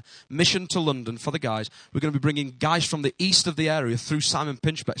down there. Mission to London for the guys. We're going to be bringing guys from the east of the area through Simon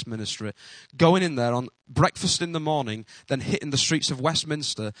Pinchbeck's ministry, going in there on breakfast in the morning, then hitting the streets of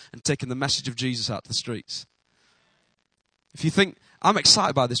Westminster and taking the message of Jesus out to the streets. If you think, I'm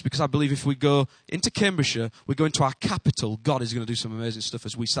excited by this because I believe if we go into Cambridgeshire, we go into our capital, God is going to do some amazing stuff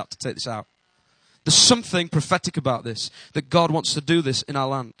as we start to take this out. There's something prophetic about this, that God wants to do this in our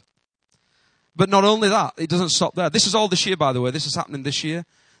land. But not only that, it doesn't stop there. This is all this year, by the way. This is happening this year.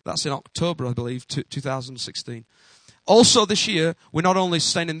 That's in October, I believe, 2016. Also this year, we're not only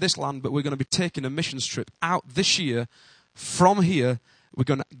staying in this land, but we're going to be taking a missions trip out this year. From here, we're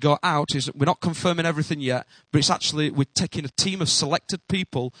going to go out. We're not confirming everything yet, but it's actually, we're taking a team of selected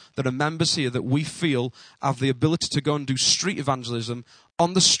people that are members here that we feel have the ability to go and do street evangelism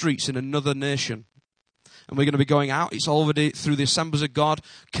on the streets in another nation. And we're going to be going out. It's already through the Assemblies of God,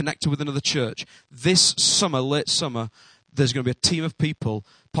 connected with another church. This summer, late summer, there's going to be a team of people,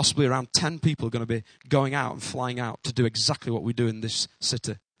 possibly around 10 people, are going to be going out and flying out to do exactly what we do in this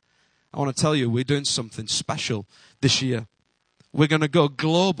city. I want to tell you, we're doing something special this year. We're going to go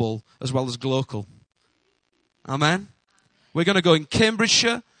global as well as local. Amen? We're going to go in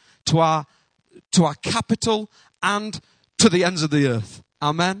Cambridgeshire to our capital and to the ends of the earth.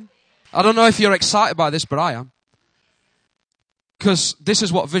 Amen? I don't know if you're excited by this, but I am. Because this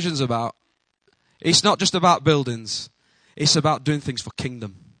is what vision's about. It's not just about buildings. It's about doing things for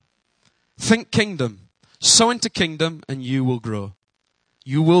kingdom. Think kingdom. Sow into kingdom and you will grow.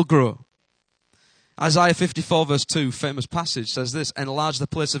 You will grow. Isaiah 54 verse 2, famous passage, says this: enlarge the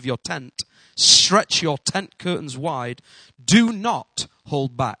place of your tent. Stretch your tent curtains wide. Do not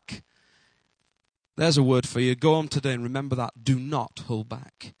hold back. There's a word for you. Go home today and remember that. Do not hold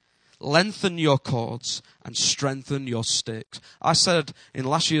back. Lengthen your cords and strengthen your stakes. I said in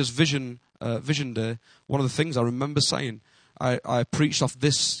last year's Vision Day, one of the things I remember saying, I preached off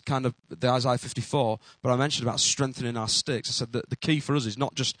this kind of the Isaiah 54, but I mentioned about strengthening our stakes. I said that the key for us is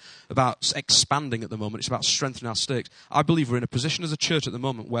not just about expanding at the moment, it's about strengthening our stakes. I believe we're in a position as a church at the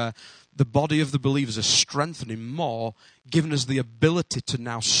moment where the body of the believers is strengthening more, giving us the ability to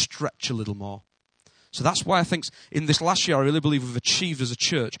now stretch a little more. So that's why I think in this last year, I really believe we've achieved as a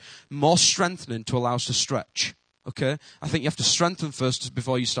church more strengthening to allow us to stretch. Okay? I think you have to strengthen first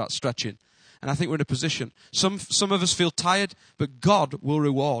before you start stretching. And I think we're in a position. Some of us feel tired, but God will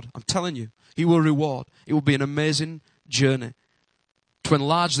reward. I'm telling you, He will reward. It will be an amazing journey. To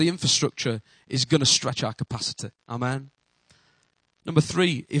enlarge the infrastructure is going to stretch our capacity. Amen? Number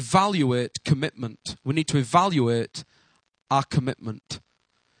 3, evaluate commitment. We need to evaluate our commitment.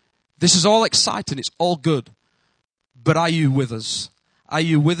 This is all exciting, it's all good, but are you with us? Are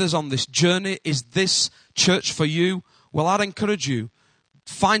you with us on this journey? Is this church for you? Well, I'd encourage you,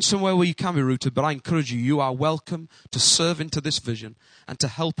 find somewhere where you can be rooted, but I encourage you, you are welcome to serve into this vision and to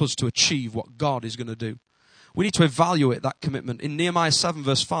help us to achieve what God is going to do. We need to evaluate that commitment. In Nehemiah 7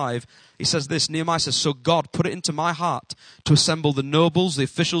 verse 5, he says this, Nehemiah says, so God put it into my heart to assemble the nobles, the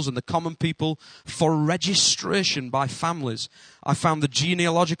officials, and the common people for registration by families. I found the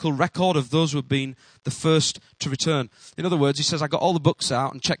genealogical record of those who had been the first to return. In other words, he says, I got all the books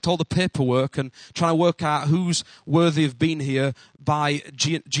out and checked all the paperwork and trying to work out who's worthy of being here by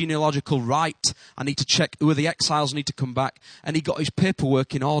genealogical right. I need to check who are the exiles need to come back. And he got his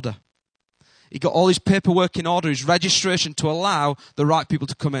paperwork in order. He got all his paperwork in order, his registration to allow the right people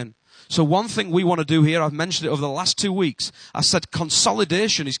to come in. So one thing we want to do here, I've mentioned it over the last 2 weeks. I said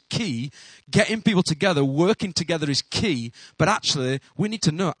consolidation is key. Getting people together, working together is key. But actually, we need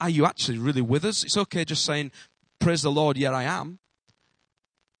to know, are you actually really with us? It's okay just saying, praise the Lord, yeah, I am.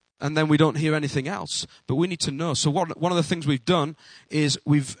 And then we don't hear anything else. But we need to know. So one of the things we've done is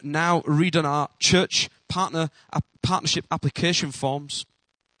we've now redone our church partnership application forms.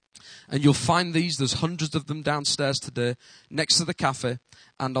 And you'll find these. There's hundreds of them downstairs today, next to the cafe,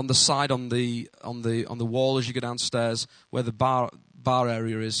 and on the side on the wall as you go downstairs, where the bar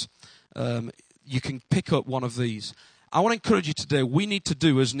area is. You can pick up one of these. I want to encourage you today. We need to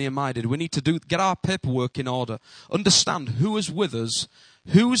do as Nehemiah did. We need to get our paperwork in order. Understand who is with us,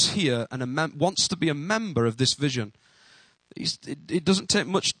 who's here, and wants to be a member of this vision. It doesn't take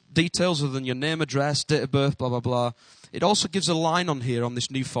much details other than your name, address, date of birth, blah, blah, blah. It also gives a line on here on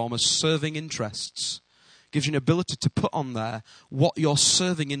this new form as serving interests. Gives you an ability to put on there what your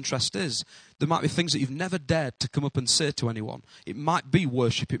serving interest is. There might be things that you've never dared to come up and say to anyone. It might be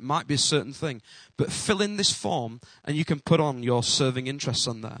worship, it might be a certain thing. But fill in this form and you can put on your serving interests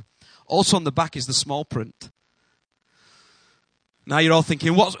on there. Also on the back is the small print. Now you're all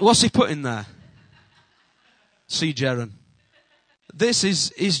thinking, what's he put in there? See, Jaron. This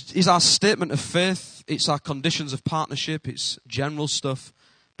is our statement of faith. It's our conditions of partnership. It's general stuff.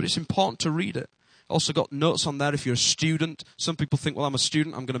 But it's important to read it. Also got notes on there if you're a student. Some people think, well, I'm a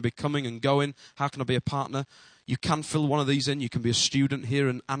student. I'm going to be coming and going. How can I be a partner? You can fill one of these in. You can be a student here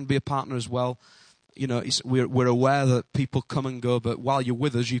and be a partner as well. You know, we're aware that people come and go, but while you're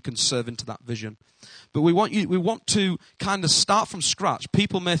with us, you can serve into that vision. But we want to kind of start from scratch.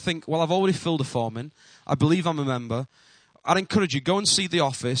 People may think, well, I've already filled a form in. I believe I'm a member. I'd encourage you, go and see the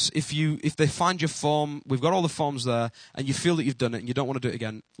office. If they find your form, we've got all the forms there, and you feel that you've done it and you don't want to do it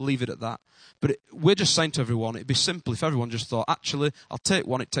again, leave it at that. But we're just saying to everyone, it'd be simple if everyone just thought, actually, I'll take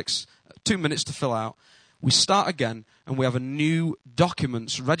one. It takes 2 minutes to fill out. We start again, and we have a new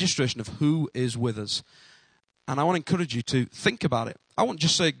documents registration of who is with us. And I want to encourage you to think about it. I won't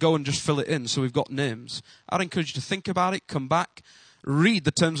just say go and just fill it in so we've got names. I'd encourage you to think about it, come back, read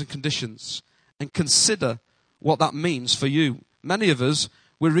the terms and conditions, and consider what that means for you. Many of us,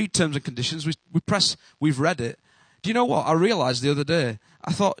 we read terms and conditions, we've read it. Do you know what? I realized the other day,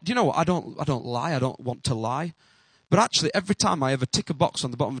 I thought, do you know what? I don't lie. I don't want to lie. But actually, every time I ever tick a box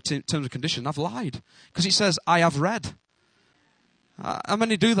on the bottom of terms and conditions, I've lied. Because it says, I have read. How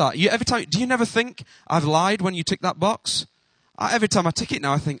many do that? Do you never think, I've lied when you tick that box? Every time I tick it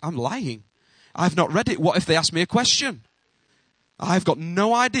now, I think, I'm lying. I've not read it. What if they ask me a question? I've got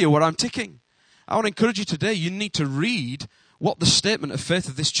no idea what I'm ticking. I want to encourage you today, you need to read what the statement of faith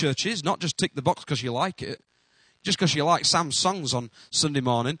of this church is, not just tick the box because you like it. Just because you like Sam's songs on Sunday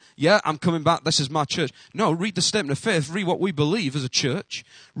morning, yeah, I'm coming back, this is my church. No, read the statement of faith, read what we believe as a church,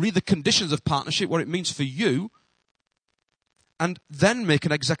 read the conditions of partnership, what it means for you, and then make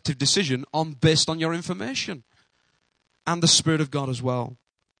an executive decision based on your information and the Spirit of God as well.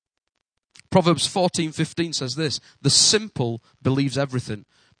 Proverbs 14:15 says this, the simple believes everything,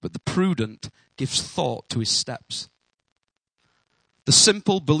 but the prudent gives thought to his steps. The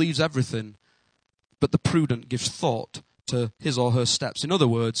simple believes everything, but the prudent gives thought to his or her steps. In other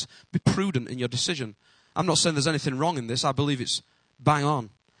words, be prudent in your decision. I'm not saying there's anything wrong in this. I believe it's bang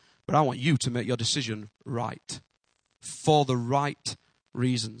on. But I want you to make your decision right, for the right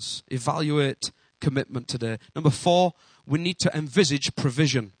reasons. Evaluate commitment today. Number 4, we need to envisage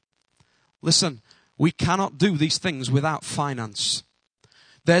provision. Listen, we cannot do these things without finance.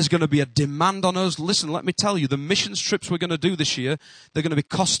 There's going to be a demand on us. Listen, let me tell you, the missions trips we're going to do this year, they're going to be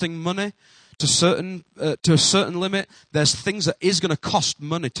costing money to a certain limit. There's things that is going to cost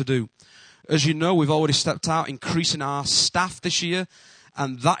money to do. As you know, we've already stepped out, increasing our staff this year,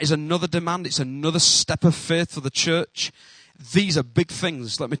 and that is another demand. It's another step of faith for the church. These are big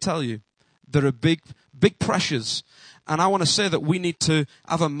things, let me tell you. There are big pressures. And I want to say that we need to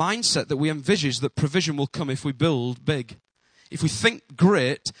have a mindset that we envisage that provision will come if we build big. If we think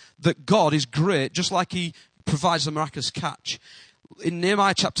great, that God is great, just like he provides the miraculous catch. In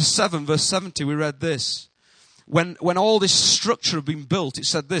Nehemiah chapter 7, verse 70, we read this. When all this structure had been built, it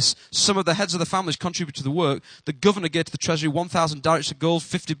said this, some of the heads of the families contributed to the work. The governor gave to the treasury 1,000 darics of gold,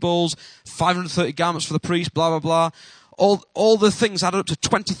 50 bulls, 530 garments for the priest, blah, blah, blah. All the things added up to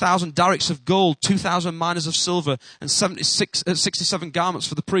 20,000 darics of gold, 2,000 minas of silver, and 67 garments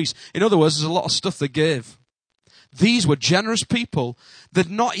for the priest. In other words, there's a lot of stuff they gave. These were generous people.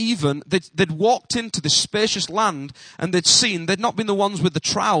 They'd walked into this spacious land and they'd not been the ones with the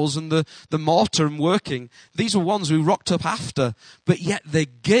trowels and the mortar and working. These were ones who rocked up after, but yet they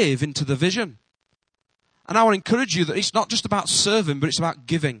gave into the vision. And I want to encourage you that it's not just about serving, but it's about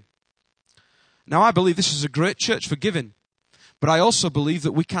giving. Now, I believe this is a great church for giving, but I also believe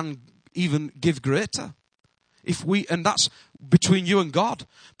that we can even give greater. And that's between you and God.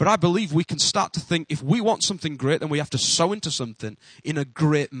 But I believe we can start to think, if we want something great, then we have to sow into something in a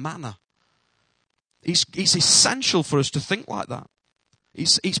great manner. It's essential for us to think like that.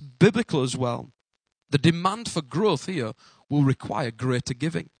 It's biblical as well. The demand for growth here will require greater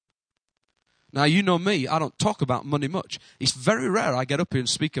giving. Now, you know me, I don't talk about money much. It's very rare I get up here and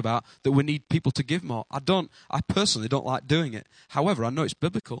speak about that we need people to give more. I personally don't like doing it. However, I know it's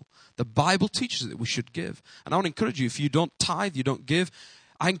biblical. The Bible teaches that we should give. And I want to encourage you, if you don't tithe, you don't give,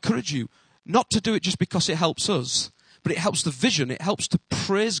 I encourage you not to do it just because it helps us, but it helps the vision, it helps to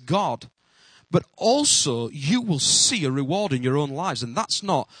praise God. But also, you will see a reward in your own lives. And that's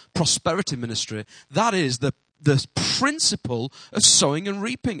not prosperity ministry. That is the principle of sowing and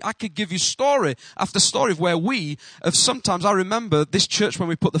reaping. I could give you story after story of where sometimes I remember this church when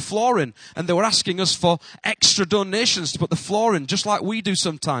we put the floor in and they were asking us for extra donations to put the floor in, just like we do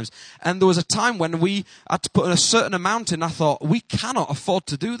sometimes. And there was a time when we had to put a certain amount in. I thought, we cannot afford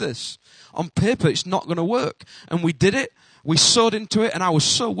to do this. On paper, it's not going to work. And we did it. We sowed into it and I was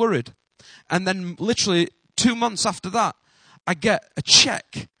so worried. And then literally 2 months after that, I get a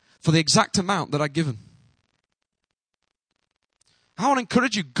check for the exact amount that I'd given. I want to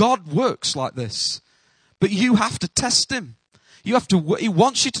encourage you, God works like this. But you have to test him. He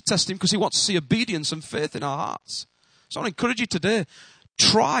wants you to test him because he wants to see obedience and faith in our hearts. So I want to encourage you today,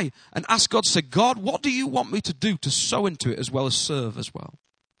 try and ask God, say, God, what do you want me to do to sow into it as well as serve as well?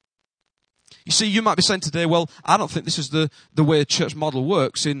 You see, you might be saying today, well, I don't think this is the way a church model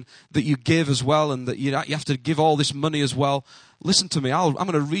works, in that you give as well and that you have to give all this money as well. Listen to me, I'm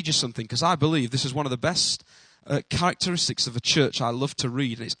going to read you something because I believe this is one of the best characteristics of a church I love to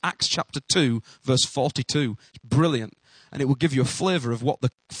read. And it's Acts chapter 2, verse 42. It's brilliant. And it will give you a flavour of what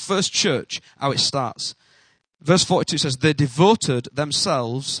the first church, how it starts. Verse 42 says, they devoted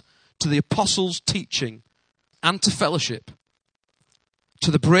themselves to the apostles' teaching and to fellowship, to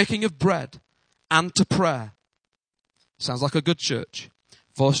the breaking of bread and to prayer. Sounds like a good church.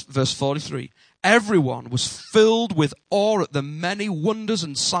 Verse 43. Everyone was filled with awe at the many wonders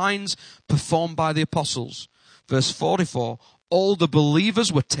and signs performed by the apostles. Verse 44. All the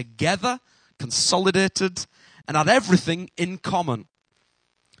believers were together, consolidated, and had everything in common.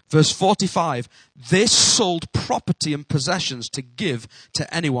 Verse 45. They sold property and possessions to give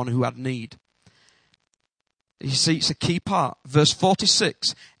to anyone who had need. You see, it's a key part. Verse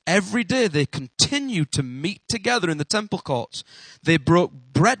 46. Every day they continued to meet together in the temple courts. They broke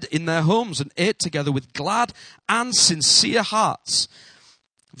bread in their homes and ate together with glad and sincere hearts.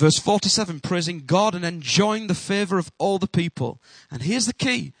 Verse 47, praising God and enjoying the favor of all the people. And here's the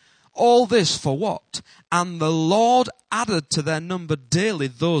key. All this for what? And the Lord added to their number daily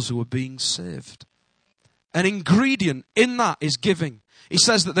those who were being saved. An ingredient in that is giving. He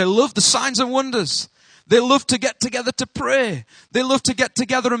says that they love the signs and wonders. They love to get together to pray. They love to get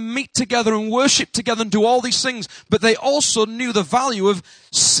together and meet together and worship together and do all these things. But they also knew the value of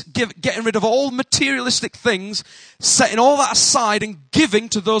getting rid of all materialistic things, setting all that aside and giving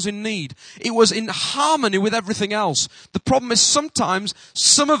to those in need. It was in harmony with everything else. The problem is sometimes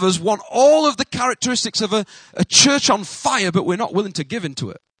some of us want all of the characteristics of a church on fire, but we're not willing to give into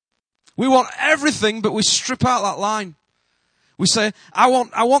it. We want everything, but we strip out that line. We say, I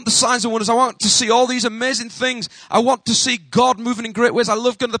want the signs and wonders. I want to see all these amazing things. I want to see God moving in great ways. I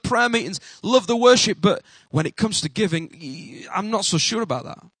love going to the prayer meetings, love the worship. But when it comes to giving, I'm not so sure about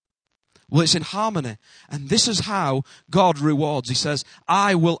that. Well, it's in harmony. And this is how God rewards. He says,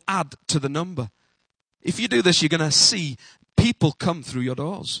 I will add to the number. If you do this, you're going to see people come through your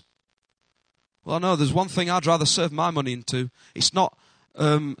doors. Well, I know there's one thing I'd rather serve my money into. It's not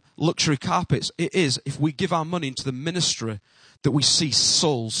luxury carpets. It is if we give our money into the ministry that we see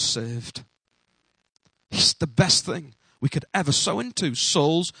souls saved. It's the best thing we could ever sow into,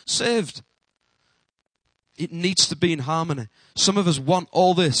 souls saved. It needs to be in harmony. Some of us want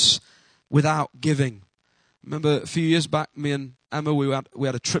all this without giving. Remember a few years back, me and Emma, we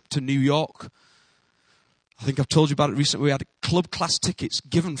had a trip to New York. I think I've told you about it recently. We had club class tickets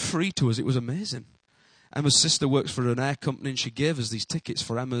given free to us. It was amazing. Emma's sister works for an air company and she gave us these tickets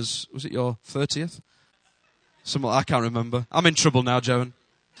for Emma's, was it your 30th? I can't remember. I'm in trouble now, Joan.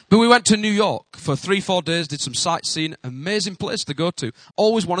 But we went to New York for 3-4 days, did some sightseeing, amazing place to go to.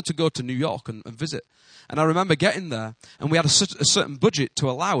 Always wanted to go to New York and visit. And I remember getting there, and we had a certain budget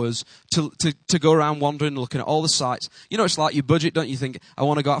to allow us to go around wandering, looking at all the sites. You know, it's like your budget, don't you? Think, I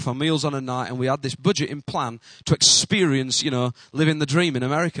want to go out for meals on a night, and we had this budget in plan to experience, living the dream in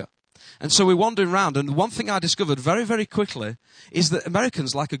America. And so we wandered around, and one thing I discovered very, very quickly is that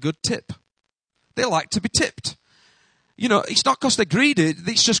Americans like a good tip. They like to be tipped. It's not because they're greedy,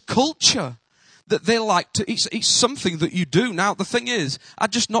 it's just culture. That they like to, it's something that you do. Now, the thing is,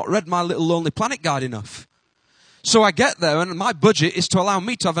 I'd just not read my little Lonely Planet guide enough. So I get there, and my budget is to allow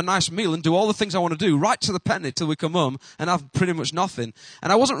me to have a nice meal and do all the things I want to do, right to the penny till we come home, and have pretty much nothing.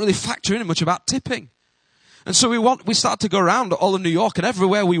 And I wasn't really factoring in much about tipping. And so we started to go around all of New York, and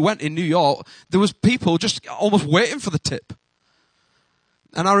everywhere we went in New York, there was people just almost waiting for the tip.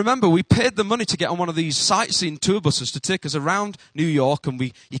 And I remember we paid the money to get on one of these sightseeing tour buses to take us around New York, and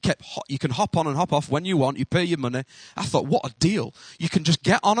you can hop on and hop off when you want. You pay your money. I thought, what a deal. You can just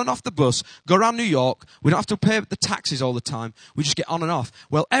get on and off the bus, go around New York. We don't have to pay the taxis all the time. We just get on and off.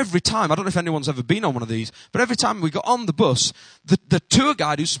 Well, every time, I don't know if anyone's ever been on one of these, but every time we got on the bus, the tour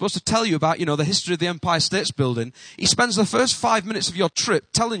guide who's supposed to tell you about, the history of the Empire State Building, he spends the first 5 minutes of your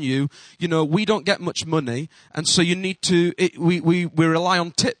trip telling you, we don't get much money, and so you need to, we rely on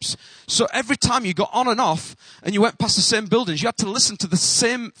tips. So every time you got on and off and you went past the same buildings, you had to listen to the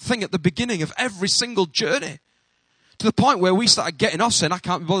same thing at the beginning of every single journey. To the point where we started getting off saying, I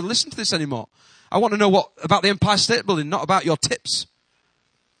can't be bothered to listen to this anymore. I want to know about the Empire State Building, not about your tips.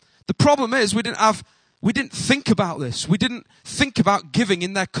 The problem is we didn't have We didn't think about this. We didn't think about giving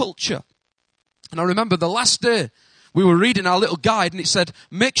in their culture. And I remember the last day we were reading our little guide and it said,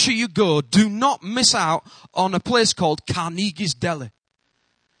 make sure you go, do not miss out on a place called Carnegie's Deli.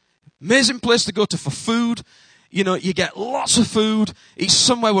 Amazing place to go to for food. You know, you get lots of food. It's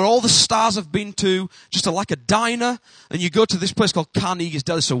somewhere where all the stars have been to, just like a diner. And you go to this place called Carnegie's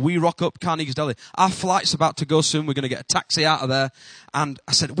Deli. So we rock up Carnegie's Deli. Our flight's about to go soon. We're going to get a taxi out of there. And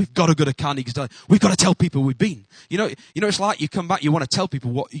I said, we've got to go to Carnegie's Deli. We've got to tell people we've been. You know, it's like you come back, you want to tell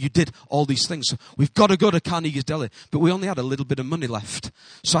people what you did, all these things. So we've got to go to Carnegie's Deli. But we only had a little bit of money left.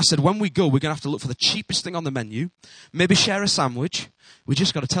 So I said, when we go, we're going to have to look for the cheapest thing on the menu. Maybe share a sandwich. We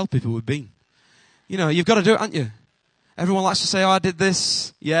just got to tell people we've been. You know, you've got to do it, haven't you? Everyone likes to say, oh, I did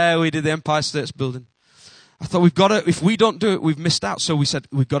this. Yeah, we did the Empire State's building. I thought we've got to, if we don't do it, we've missed out. So we said,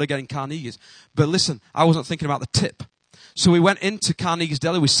 we've got to get in Carnegie's. But listen, I wasn't thinking about the tip. So we went into Carnegie's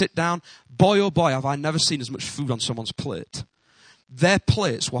Deli. We sit down. Boy, oh boy, have I never seen as much food on someone's plate. Their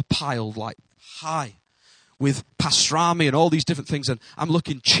plates were piled like high with pastrami and all these different things. And I'm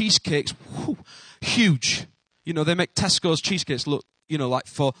looking cheesecakes, huge. You know, they make Tesco's cheesecakes look, you know, like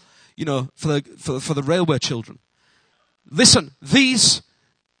for the railway children. Listen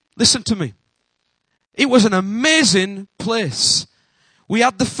to me. It was an amazing place. We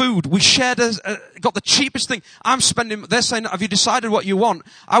had the food. We shared, got the cheapest thing. They're saying, have you decided what you want?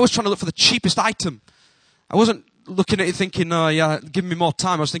 I was trying to look for the cheapest item. I wasn't looking at it thinking, oh yeah, give me more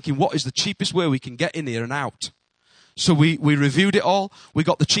time. I was thinking, what is the cheapest way we can get in here and out? So we reviewed it all. We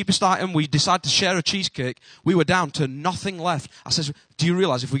got the cheapest item. We decided to share a cheesecake. We were down to nothing left. I said, do you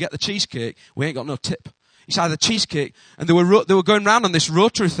realize if we get the cheesecake, we ain't got no tip? It's either cheesecake, and they were going round on this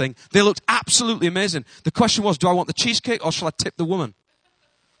rotary thing. They looked absolutely amazing. The question was, do I want the cheesecake or shall I tip the woman?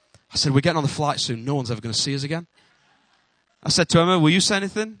 I said, we're getting on the flight soon. No one's ever going to see us again. I said to Emma, will you say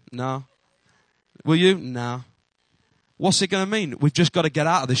anything? No. Will you? No. What's it going to mean? We've just got to get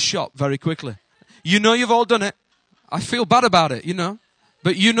out of this shop very quickly. You know you've all done it. I feel bad about it, you know.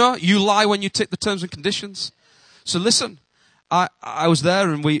 But you know, you lie when you tick the terms and conditions. So listen, I was there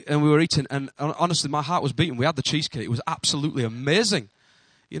and we were eating, and honestly, my heart was beating. We had the cheesecake. It was absolutely amazing.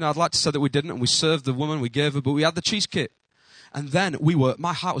 You know, I'd like to say that we didn't, and we served the woman, we gave her, but we had the cheesecake. And then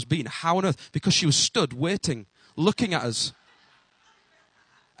my heart was beating. How on earth? Because she was stood, waiting, looking at us.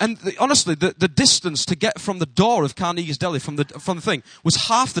 And honestly, the distance to get from the door of Carnegie's Deli, from the thing, was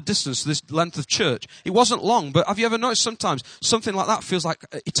half the distance to this length of church. It wasn't long, but have you ever noticed sometimes something like that feels like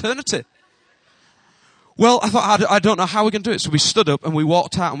eternity? Well, I thought, I don't know how we're going to do it. So we stood up and we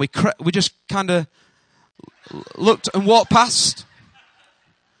walked out and we just kind of looked and walked past.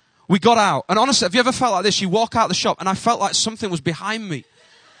 We got out. And honestly, have you ever felt like this? You walk out the shop and I felt like something was behind me.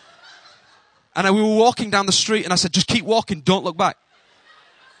 And we were walking down the street and I said, just keep walking, don't look back.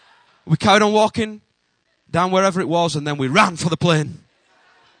 We carried on walking down wherever it was, and then we ran for the plane.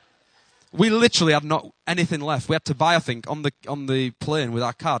 We literally had not anything left. We had to buy, I think, on the plane with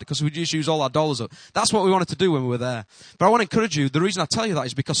our card because we just used all our dollars up. That's what we wanted to do when we were there. But I want to encourage you. The reason I tell you that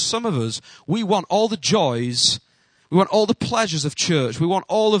is because some of us, we want all the joys, we want all the pleasures of church, we want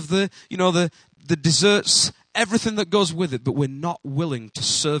all of the desserts, everything that goes with it, but we're not willing to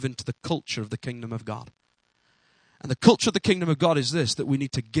serve into the culture of the kingdom of God. And the culture of the kingdom of God is this, that we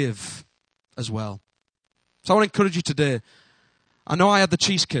need to give as well. So I want to encourage you today. I know I had the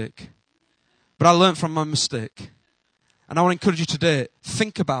cheesecake, but I learned from my mistake. And I want to encourage you today,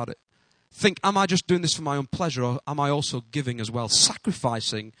 think about it. Think, am I just doing this for my own pleasure, or am I also giving as well?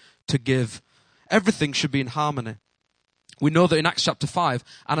 Sacrificing to give. Everything should be in harmony. We know that in Acts chapter 5,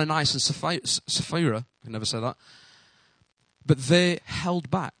 Ananias and Sapphira, I can never say that, but they held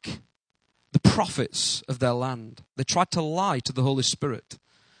back the profits of their land. They tried to lie to the Holy Spirit.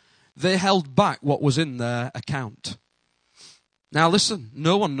 They held back what was in their account. Now listen,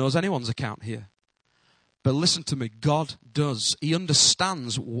 no one knows anyone's account here. But listen to me, God does. He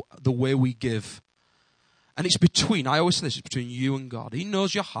understands the way we give. And it's I always say this, it's between you and God. He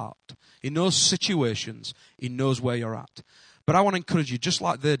knows your heart. He knows situations. He knows where you're at. But I want to encourage you, just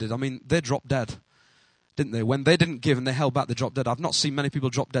like they did. I mean, they dropped dead, didn't they? When they didn't give and they held back, they dropped dead. I've not seen many people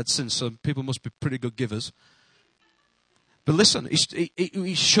drop dead since, so people must be pretty good givers. But listen,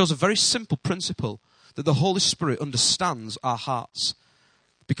 it shows a very simple principle, that the Holy Spirit understands our hearts.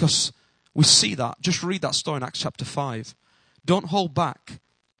 Because we see that. Just read that story in Acts chapter 5. Don't hold back.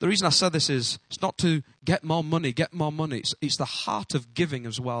 The reason I said this is, it's not to get more money. It's the heart of giving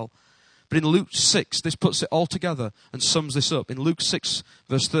as well. But in Luke 6, this puts it all together and sums this up. In Luke 6,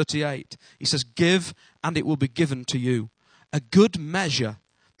 verse 38, he says, give and it will be given to you. A good measure,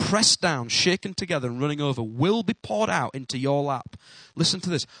 pressed down, shaken together, and running over, will be poured out into your lap. Listen to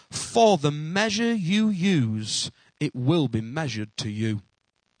this. For the measure you use, it will be measured to you.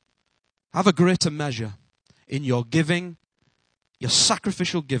 Have a greater measure in your giving, your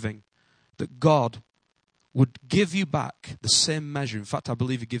sacrificial giving, that God would give you back the same measure. In fact, I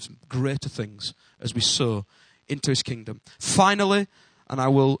believe he gives greater things as we sow into his kingdom. Finally, and I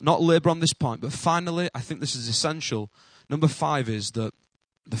will not labor on this point, but finally, I think this is essential. Number 5 is that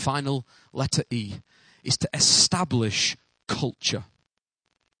the final letter E is to establish culture.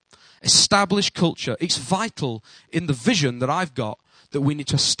 Establish culture. It's vital in the vision that I've got that we need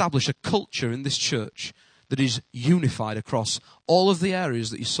to establish a culture in this church that is unified across all of the areas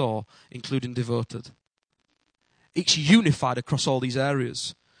that you saw, including devoted. It's unified across all these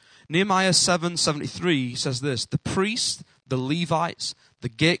areas. Nehemiah 7:73 says this: the priests, the Levites, the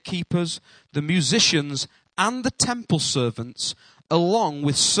gatekeepers, the musicians, and the temple servants, along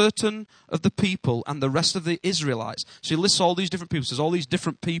with certain of the people and the rest of the Israelites. So he lists all these different people. He says all these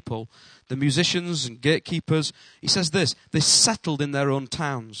different people, the musicians and gatekeepers. He says this: they settled in their own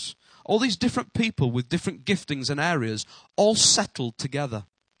towns. All these different people with different giftings and areas, all settled together,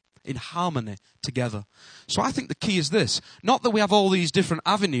 in harmony together. So I think the key is this: not that we have all these different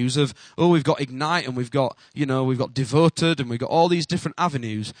avenues of, we've got Ignite and we've got Devoted and we've got all these different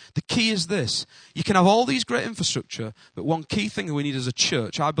avenues. The key is this: you can have all these great infrastructure, but one key thing that we need as a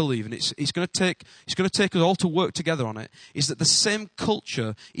church, I believe, and it's going to take us all to work together on it, is that the same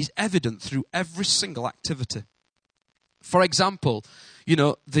culture is evident through every single activity. For example,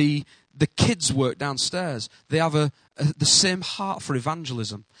 the kids work downstairs. They have the same heart for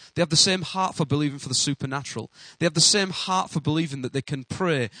evangelism. They have the same heart for believing for the supernatural. They have the same heart for believing that they can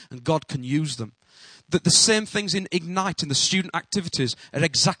pray and God can use them. That the same things in Ignite, in the student activities, are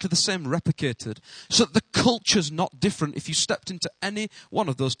exactly the same, replicated. So that the culture's not different if you stepped into any one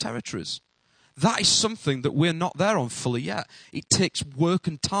of those territories. That is something that we're not there on fully yet. It takes work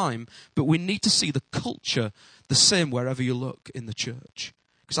and time, but we need to see the culture the same wherever you look in the church.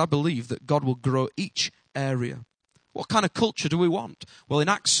 Because I believe that God will grow each area. What kind of culture do we want? Well, in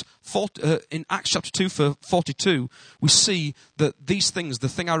Acts chapter 2, 42, we see that these things, the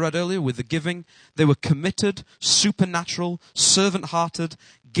thing I read earlier with the giving, they were committed, supernatural, servant-hearted,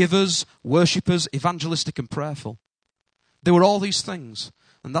 givers, worshippers, evangelistic and prayerful. They were all these things.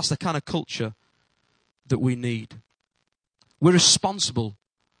 And that's the kind of culture that we need. We're responsible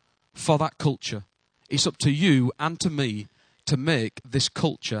for that culture. It's up to you and to me to make this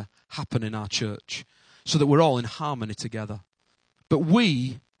culture happen in our church so that we're all in harmony together. But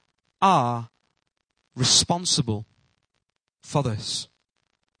we are responsible for this.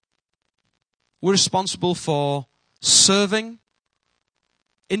 We're responsible for serving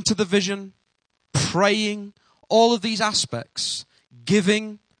into the vision, praying, all of these aspects,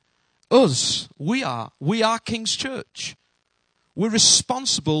 giving. We are King's Church. We're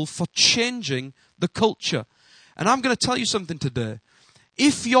responsible for changing the culture. And I'm going to tell you something today.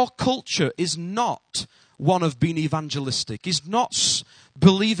 If your culture is not one of being evangelistic, is not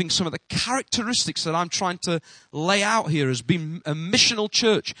believing some of the characteristics that I'm trying to lay out here as being a missional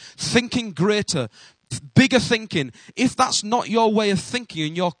church, thinking greater, bigger thinking, if that's not your way of thinking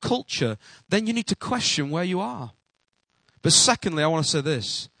in your culture, then you need to question where you are. But secondly, I want to say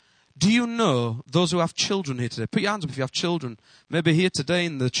this. Do you know those who have children here today? Put your hands up if you have children. Maybe here today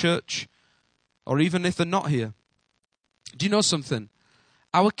in the church, or even if they're not here. Do you know something?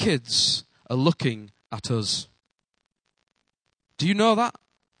 Our kids are looking at us. Do you know that?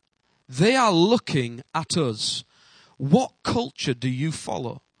 They are looking at us. What culture do you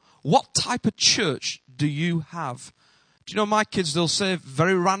follow? What type of church do you have? Do you know my kids, they'll say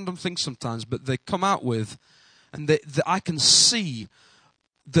very random things sometimes, but they come out with, and I can see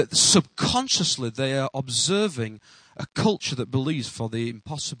that subconsciously they are observing a culture that believes for the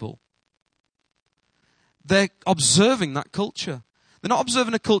impossible. They're observing that culture. They're not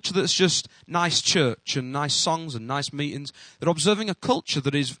observing a culture that's just nice church and nice songs and nice meetings. They're observing a culture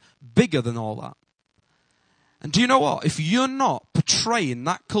that is bigger than all that. And do you know what? If you're not portraying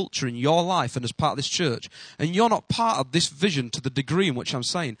that culture in your life and as part of this church, and you're not part of this vision to the degree in which I'm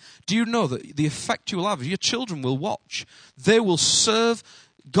saying, do you know that the effect you will have, your children will watch. They will serve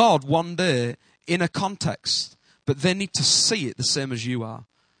God one day in a context, but they need to see it the same as you are.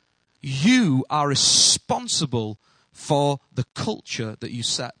 You are responsible for the culture that you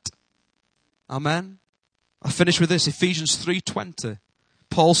set. Amen? I finish with this, Ephesians 3:20.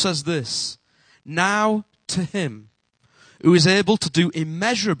 Paul says this: now to him who is able to do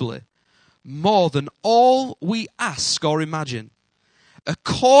immeasurably more than all we ask or imagine,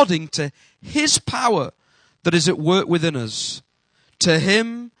 according to his power that is at work within us. To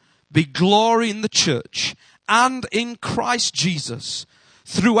him be glory in the church and in Christ Jesus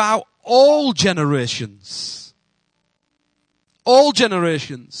throughout all generations. All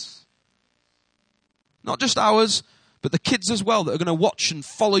generations. Not just ours, but the kids as well that are going to watch and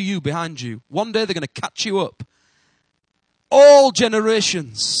follow you behind you. One day they're going to catch you up. All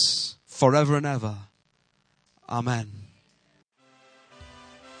generations, forever and ever. Amen.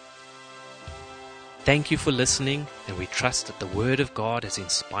 Thank you for listening, and we trust that the Word of God has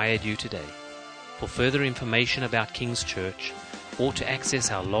inspired you today. For further information about King's Church, or to access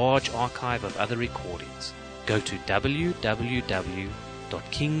our large archive of other recordings, go to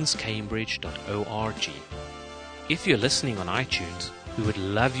www.kingscambridge.org. If you're listening on iTunes, we would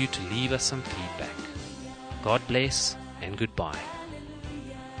love you to leave us some feedback. God bless and goodbye.